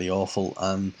 it's been really awful,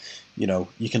 and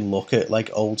you can look at like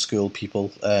old school people,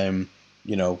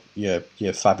 your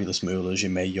Fabulous Moolahs,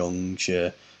 your Mae Youngs,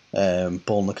 your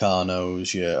Bull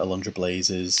Nacarnos, your Alundra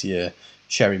Blazes, your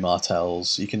Sherry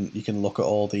Martells. You can look at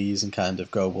all these and kind of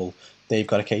go, well, they've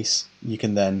got a case. You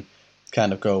can then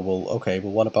kind of go, well, okay,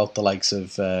 well, what about the likes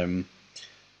of?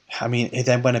 I mean, it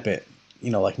then went a bit,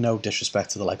 like no disrespect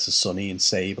to the likes of Sunny and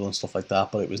Sable and stuff like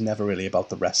that, but it was never really about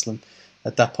the wrestling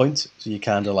at that point. So you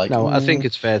kind of like. No, I think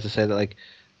it's fair to say that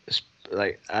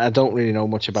like I don't really know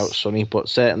much about Sunny, but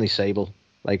certainly Sable.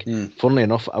 Like, funnily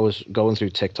enough, I was going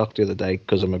through TikTok the other day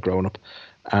because I'm a grown up,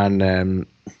 and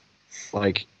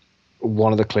like.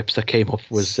 One of the clips that came up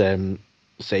was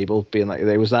Sable being like,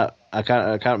 there was that I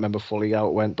can't remember fully how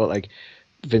it went, but like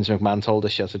Vince McMahon told her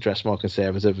she had to dress more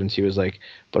conservative, and she was like,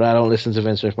 "But I don't listen to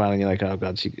Vince McMahon." And you're like, "Oh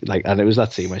God," and it was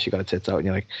that scene where she got her tits out, and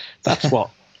you're like, "That's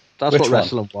what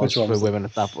wrestling was for women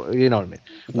at that point." You know what I mean?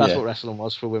 That's what wrestling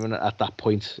was for women at that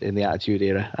point in the Attitude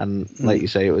Era, and like you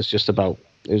say, it was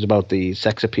about the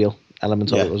sex appeal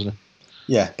element of it, wasn't it?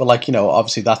 Yeah, but like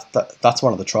obviously that's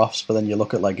one of the troughs. But then you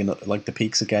look at like the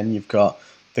peaks again. You've got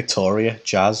Victoria,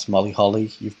 Jazz, Molly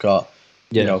Holly. You've got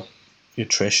your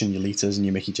Trish and your Litas and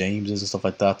your Mickie Jameses and stuff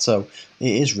like that. So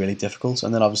it is really difficult.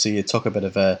 And then obviously it took a bit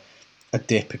of a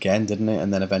dip again, didn't it?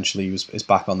 And then eventually is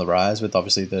back on the rise with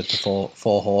obviously the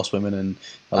four horsewomen and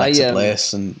Alexa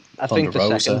Bliss and I Thunder think the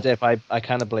Rosa. Second dip, I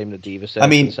kind of blame the Divas. I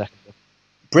mean,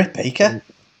 Britt Baker.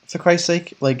 For Christ's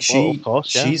sake, like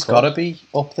she's got to be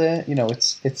up there.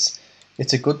 It's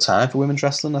a good time for women's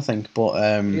wrestling, I think.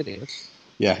 But it is.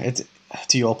 Yeah,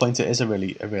 to your point, it is a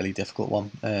really difficult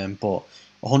one. But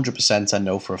 100%, I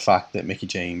know for a fact that Mickie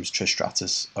James, Trish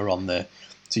Stratus are on there.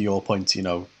 To your point,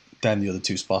 then the other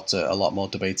two spots are a lot more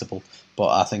debatable. But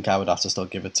I think I would have to still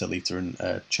give it to Lita and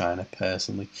Chyna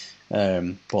personally.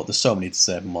 But there's so many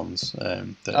deserving ones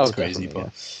that it's crazy.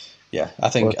 But. Yeah, I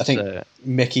think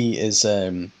Mickie is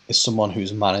someone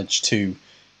who's managed to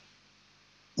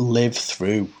live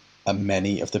through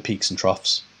many of the peaks and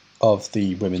troughs of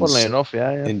the women's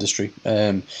industry.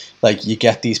 Like you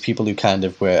get these people who kind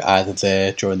of were either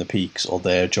there during the peaks or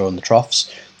there during the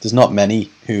troughs. There's not many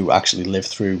who actually live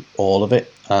through all of it,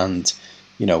 and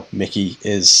Mickie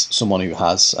is someone who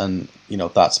has, and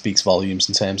that speaks volumes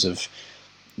in terms of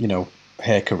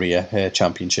her career, her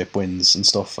championship wins and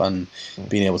stuff, and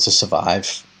being able to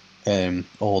survive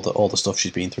all the stuff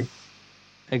she's been through.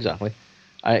 Exactly.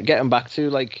 Getting back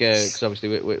to because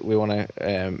obviously we want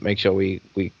to make sure we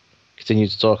continue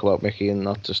to talk about Mickie and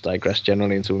not just digress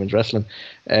generally into women's wrestling.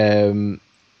 You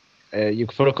can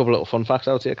put a couple of little fun facts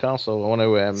out here, Carl. So I want to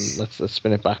let's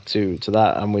spin it back to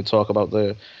that, and we talk about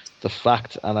the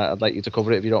fact, and I'd like you to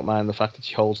cover it if you don't mind. The fact that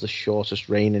she holds the shortest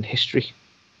reign in history.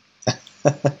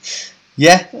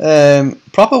 Yeah,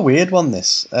 proper weird one,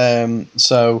 this.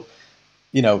 So,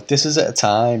 this is at a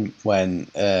time when,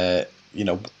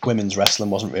 women's wrestling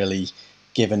wasn't really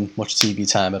given much TV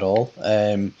time at all.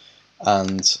 And,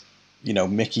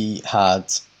 Mickie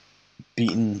had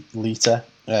beaten Lita.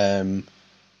 And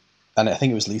I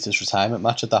think it was Lita's retirement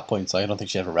match at that point. So I don't think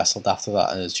she ever wrestled after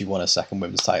that, and she won a second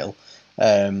women's title.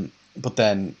 But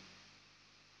then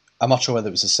I'm not sure whether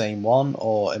it was the same one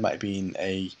or it might have been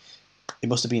it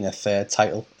must have been a third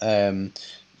title.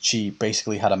 She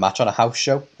basically had a match on a house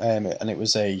show, and it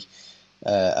was a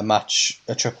match,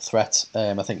 a triple threat.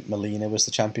 I think Melina was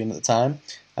the champion at the time,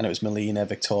 and it was Melina,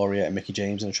 Victoria, and Mickie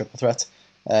James in a triple threat.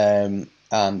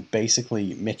 And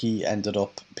basically, Mickie ended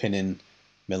up pinning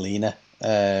Melina,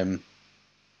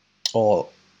 or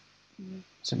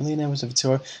was it Melina? Was it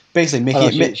Victoria? Basically,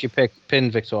 Mickie. She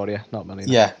pinned Victoria, not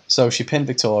Melina. Yeah, so she pinned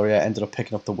Victoria, ended up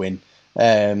picking up the win.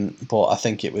 But I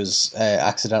think it was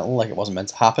accidental, like it wasn't meant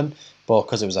to happen. But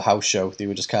because it was a house show, they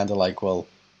were just kind of like, well,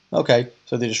 okay.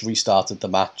 So they just restarted the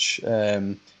match,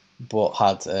 but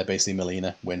had basically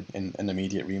Melina win in an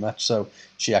immediate rematch. So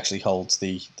she actually holds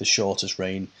the shortest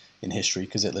reign in history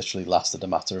because it literally lasted a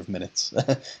matter of minutes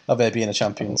of her being a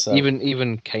champion. So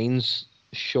even Kane's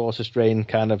shortest reign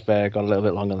kind of got a little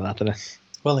bit longer than that, didn't it?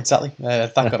 Well, exactly.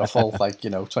 That got a full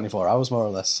 24 hours more or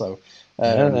less. So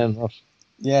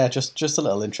yeah, just a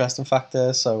little interesting fact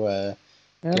there. So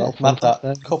mad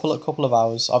that couple of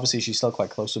hours. Obviously, she's still quite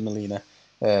close with Melina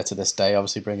to this day.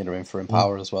 Obviously, bringing her in for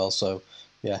Empower as well. So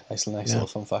yeah, nice little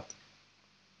fun fact.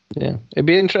 Yeah, it'd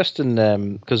be interesting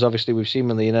because obviously we've seen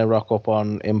Melina rock up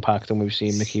on Impact and we've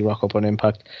seen Mickie rock up on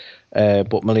Impact,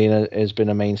 but Melina has been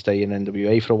a mainstay in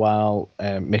NWA for a while.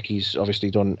 Mickie's obviously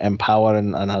done Empower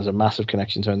and has a massive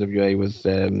connection to NWA with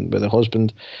her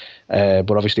husband.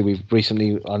 But obviously we've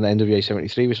recently on NWA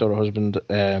 73 we saw her husband.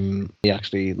 He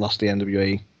actually lost the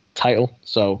NWA title,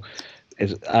 so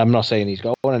I'm not saying he's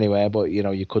going anywhere, but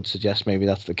you could suggest maybe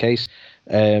that's the case.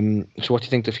 So what do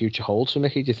you think the future holds for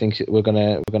Mickie? Do you think we're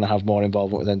gonna have more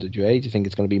involvement with NWA? Do you think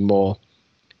it's going to be more,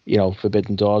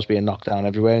 forbidden doors being knocked down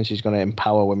everywhere, and she's going to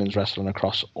empower women's wrestling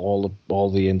across all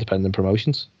the independent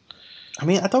promotions? I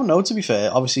mean, I don't know, to be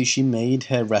fair. Obviously, she made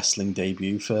her wrestling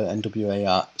debut for NWA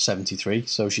at 73,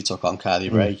 so she took on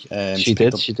Kylie Ray. She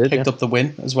picked up the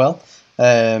win as well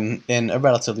in a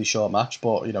relatively short match,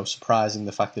 but, surprising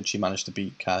the fact that she managed to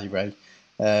beat Kylie Ray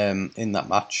in that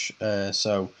match.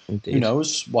 So Indeed. Who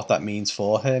knows what that means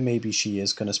for her. Maybe she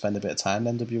is going to spend a bit of time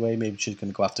in NWA. Maybe she's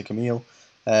going to go after Camille.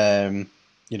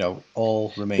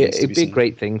 All remains to be seen. It'd be a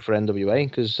great thing for NWA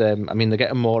because they're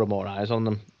getting more and more eyes on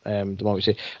them. The more we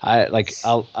see,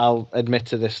 I'll admit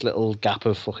to this little gap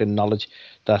of fucking knowledge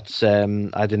that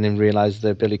I didn't even realise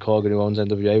that Billy Corgan, who owns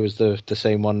NWA, was the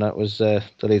same one that was the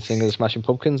lead singer of the Smashing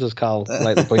Pumpkins, as Carl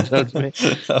lightly pointed out to me.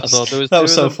 I thought that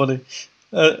was so funny.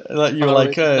 You were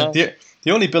like, the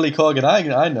only Billy Corgan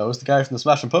I know is the guy from the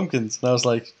Smashing Pumpkins, and I was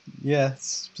like, yeah,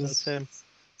 it's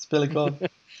Billy Corgan.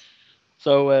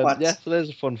 So so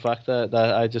there's a fun fact that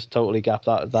I just totally gapped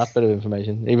that bit of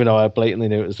information, even though I blatantly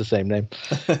knew it was the same name.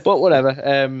 But whatever.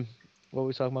 What were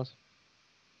we talking about?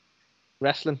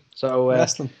 Wrestling. So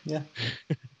wrestling, yeah.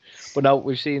 But no,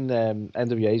 we've seen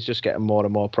NWA's just getting more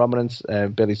and more prominence.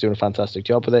 Billy's doing a fantastic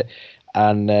job with it,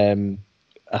 and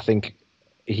I think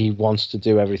he wants to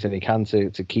do everything he can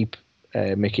to keep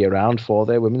Mickie around for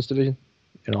their women's division.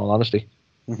 In all honesty.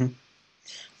 Mm-hmm.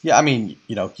 Yeah, I mean,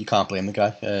 you can't blame the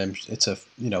guy. It's a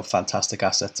fantastic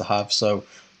asset to have. So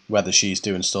whether she's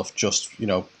doing stuff just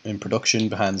in production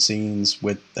behind the scenes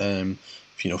with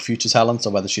future talent,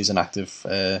 or whether she's an active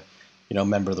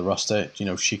member of the roster,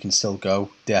 she can still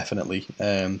go definitely.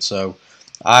 So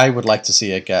I would like to see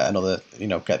her get another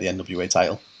get the NWA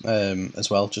title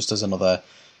as well, just as another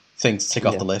thing to tick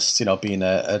off the list. Being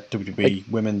a WWE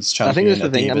Women's Champion, a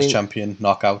Divas Champion,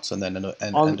 Knockouts, and then an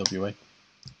NWA.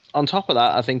 On top of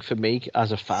that, I think for me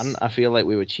as a fan, I feel like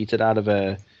we were cheated out of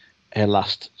her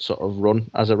last sort of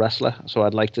run as a wrestler. So I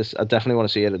definitely want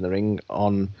to see her in the ring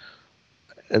on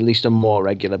at least a more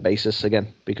regular basis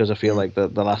again, because I feel like the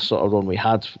last sort of run we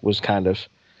had was kind of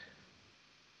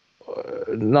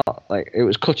not like it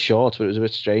was cut short, but it was a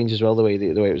bit strange as well the way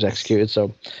it was executed.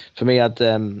 So for me, I'd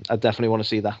definitely want to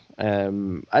see that.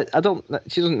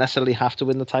 She doesn't necessarily have to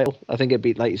win the title. I think it'd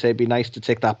be, like you say, it'd be nice to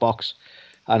tick that box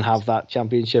and have that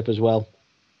championship as well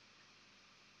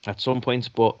at some point,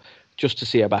 but just to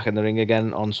see her back in the ring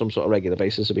again on some sort of regular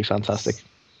basis would be fantastic.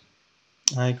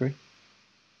 I agree.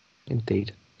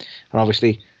 Indeed. And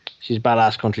obviously she's a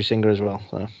badass country singer as well.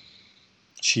 So.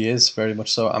 She is, very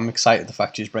much so. I'm excited the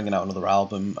fact she's bringing out another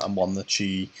album, and one that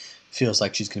she feels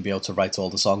like she's going to be able to write all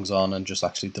the songs on and just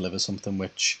actually deliver something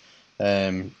which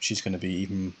she's going to be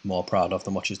even more proud of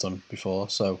than what she's done before.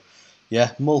 So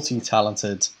yeah,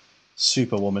 multi-talented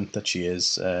superwoman that she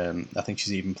is. I think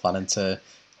she's even planning to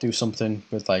do something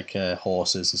with like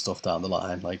horses and stuff down the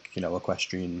line, like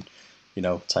equestrian,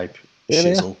 type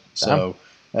Really? shizzle. So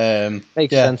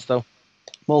makes sense though.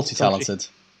 Multi-talented.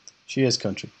 She is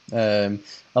country. I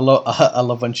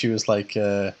love when she was like,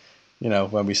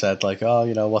 when we said like,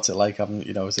 oh, what's it like having,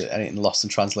 is it anything lost in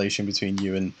translation between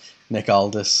you and Nick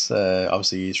Aldis?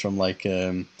 Obviously he's from like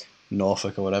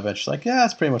Norfolk or whatever. And she's like, yeah,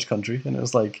 it's pretty much country. And it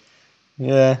was like,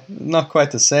 yeah, not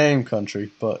quite the same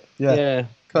country, but yeah,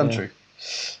 country.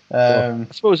 I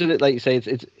suppose like you say,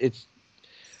 it's.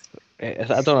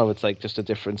 I don't know if it's like just a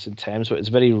difference in terms, but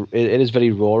it is very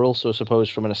rural. So I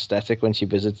suppose from an aesthetic, when she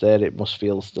visits there, it must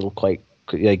feel still quite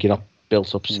like you're not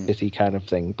built up city kind of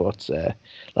thing. But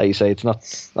like you say, it's not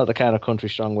the kind of country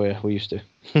strong we're used to.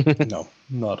 No,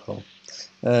 not at all.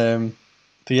 But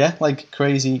yeah, like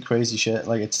crazy shit.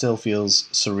 Like it still feels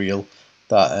surreal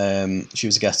that she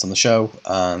was a guest on the show,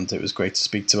 and it was great to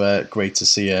speak to her. Great to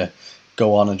see her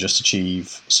go on and just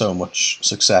achieve so much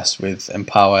success with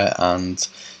Empower, and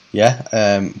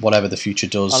whatever the future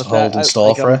does hold in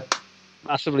store for her.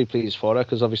 Massively pleased for her,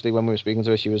 because obviously when we were speaking to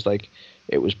her, she was like,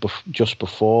 it was just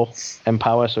before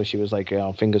Empower, so she was like,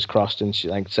 fingers crossed, and she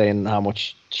like saying how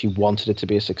much she wanted it to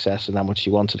be a success and how much she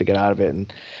wanted to get out of it,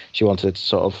 and she wanted it to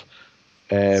sort of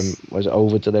was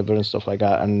over deliver and stuff like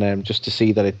that, and just to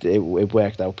see that it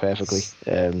worked out perfectly,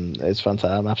 it's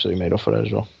fantastic. I'm absolutely made up for her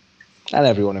as well, and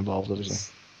everyone involved, obviously.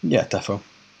 Yeah, defo.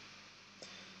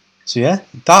 So yeah,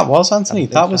 that was Anthony.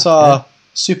 That was our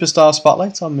superstar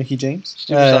spotlight on Mickie James.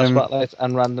 Superstar spotlight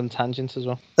and random tangents as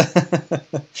well.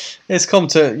 It's come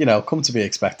to be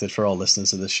expected for all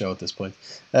listeners of this show at this point.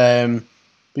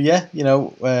 But yeah,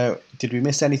 did we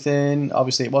miss anything?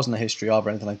 Obviously, it wasn't a history of or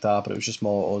anything like that, but it was just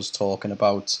more us talking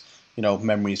about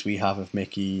memories we have of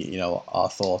Mickie. Our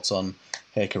thoughts on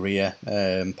her career,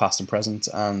 past and present,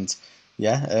 and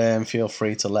feel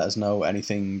free to let us know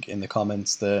anything in the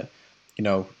comments that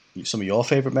some of your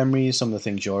favourite memories, some of the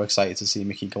things you're excited to see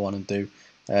Mickie go on and do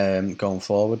going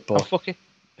forward. But fuck it,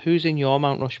 who's in your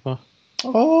Mount Rushmore?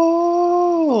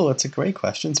 Oh, that's a great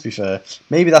question, to be fair.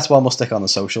 Maybe that's one we'll stick on the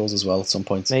socials as well at some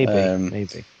point.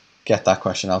 Maybe. Get that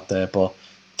question out there. But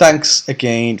thanks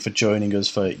again for joining us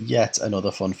for yet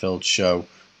another fun-filled show.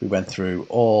 We went through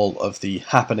all of the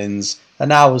happenings,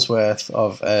 an hour's worth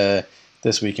of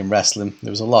this week in wrestling.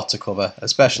 There was a lot to cover,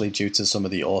 especially due to some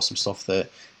of the awesome stuff that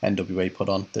NWA put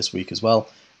on this week as well.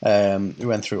 We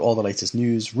went through all the latest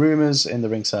news, rumours in the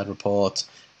Ringside Report,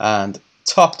 and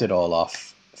topped it all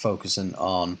off focusing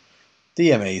on the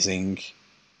amazing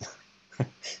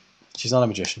she's not a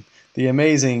magician, the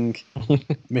amazing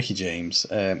Mickie James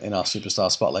in our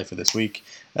Superstar Spotlight for this week.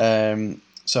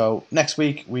 So next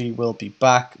week we will be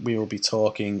back. We will be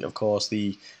talking, of course,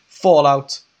 the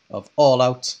fallout of All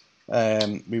Out.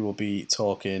 We will be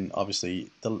talking, obviously,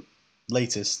 the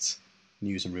latest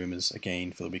news and rumours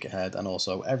again for the week ahead, and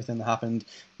also everything that happened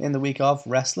in the week of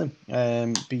wrestling.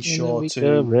 Be sure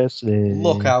to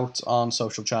look out on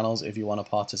social channels if you want to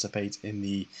participate in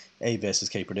the A vs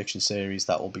K prediction series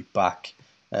that will be back,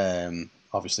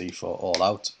 obviously, for All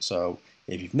Out. So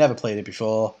if you've never played it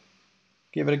before,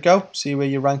 give it a go, see where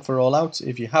you rank for All Out.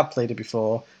 If you have played it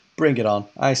before, bring it on.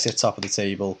 I sit top of the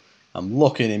table, I'm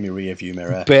looking in my rear view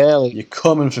mirror. Barely. You're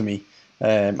coming for me.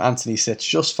 Anthony sits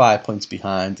just 5 points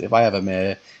behind. If I have a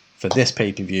mirror for this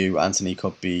pay-per-view, Anthony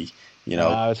could be,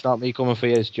 No, it's not me coming for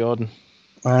you, it's Jordan.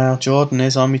 Well, Jordan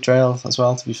is on my trail as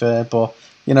well, to be fair. But,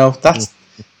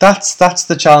 that's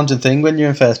the challenging thing when you're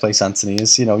in first place, Anthony,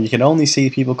 is, you can only see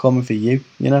people coming for you,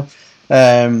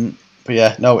 But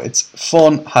yeah, no, it's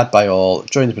fun, had by all.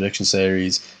 Join the prediction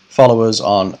series. Follow us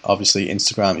on, obviously,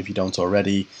 Instagram if you don't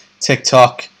already.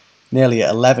 TikTok, nearly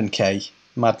at 11k.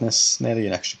 Madness, nearly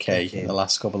an extra K in the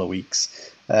last couple of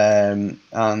weeks. And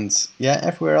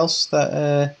everywhere else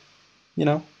that,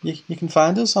 you can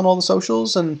find us on all the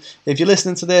socials. And if you're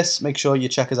listening to this, make sure you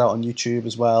check us out on YouTube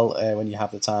as well when you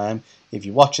have the time. If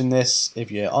you're watching this,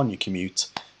 if you're on your commute,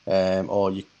 or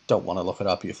you don't want to look at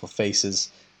our beautiful faces,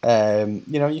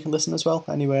 you can listen as well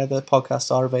anywhere the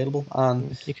podcasts are available.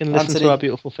 And you can listen to our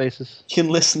beautiful faces. You can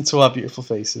listen to our beautiful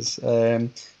faces.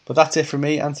 But that's it from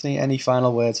me, Anthony. Any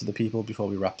final words for the people before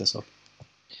we wrap this up?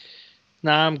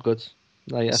 Nah, I'm good.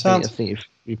 I think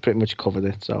you've pretty much covered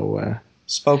it. So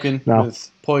spoken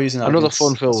with poise and another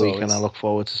fun-filled week, and I look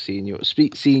forward to seeing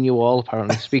you all.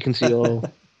 Apparently, speaking to you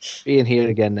all, being here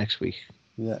again next week.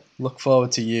 Yeah, look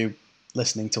forward to you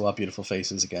listening to our beautiful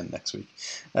faces again next week.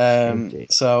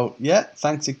 So yeah,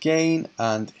 thanks again,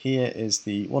 and here is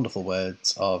the wonderful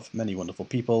words of many wonderful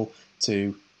people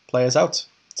to play us out.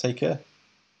 Take care.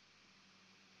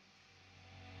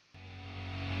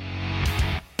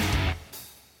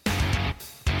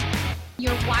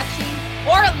 You're watching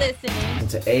or listening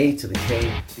to A to the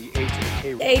K. The A to the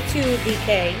K. A to the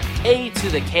K. A to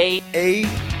the K. A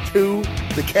to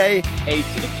the K. A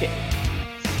to the K.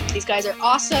 These guys are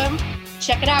awesome.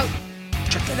 Check it out.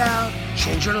 Check it out.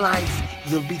 Change your life.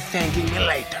 You'll be thanking me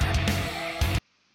later.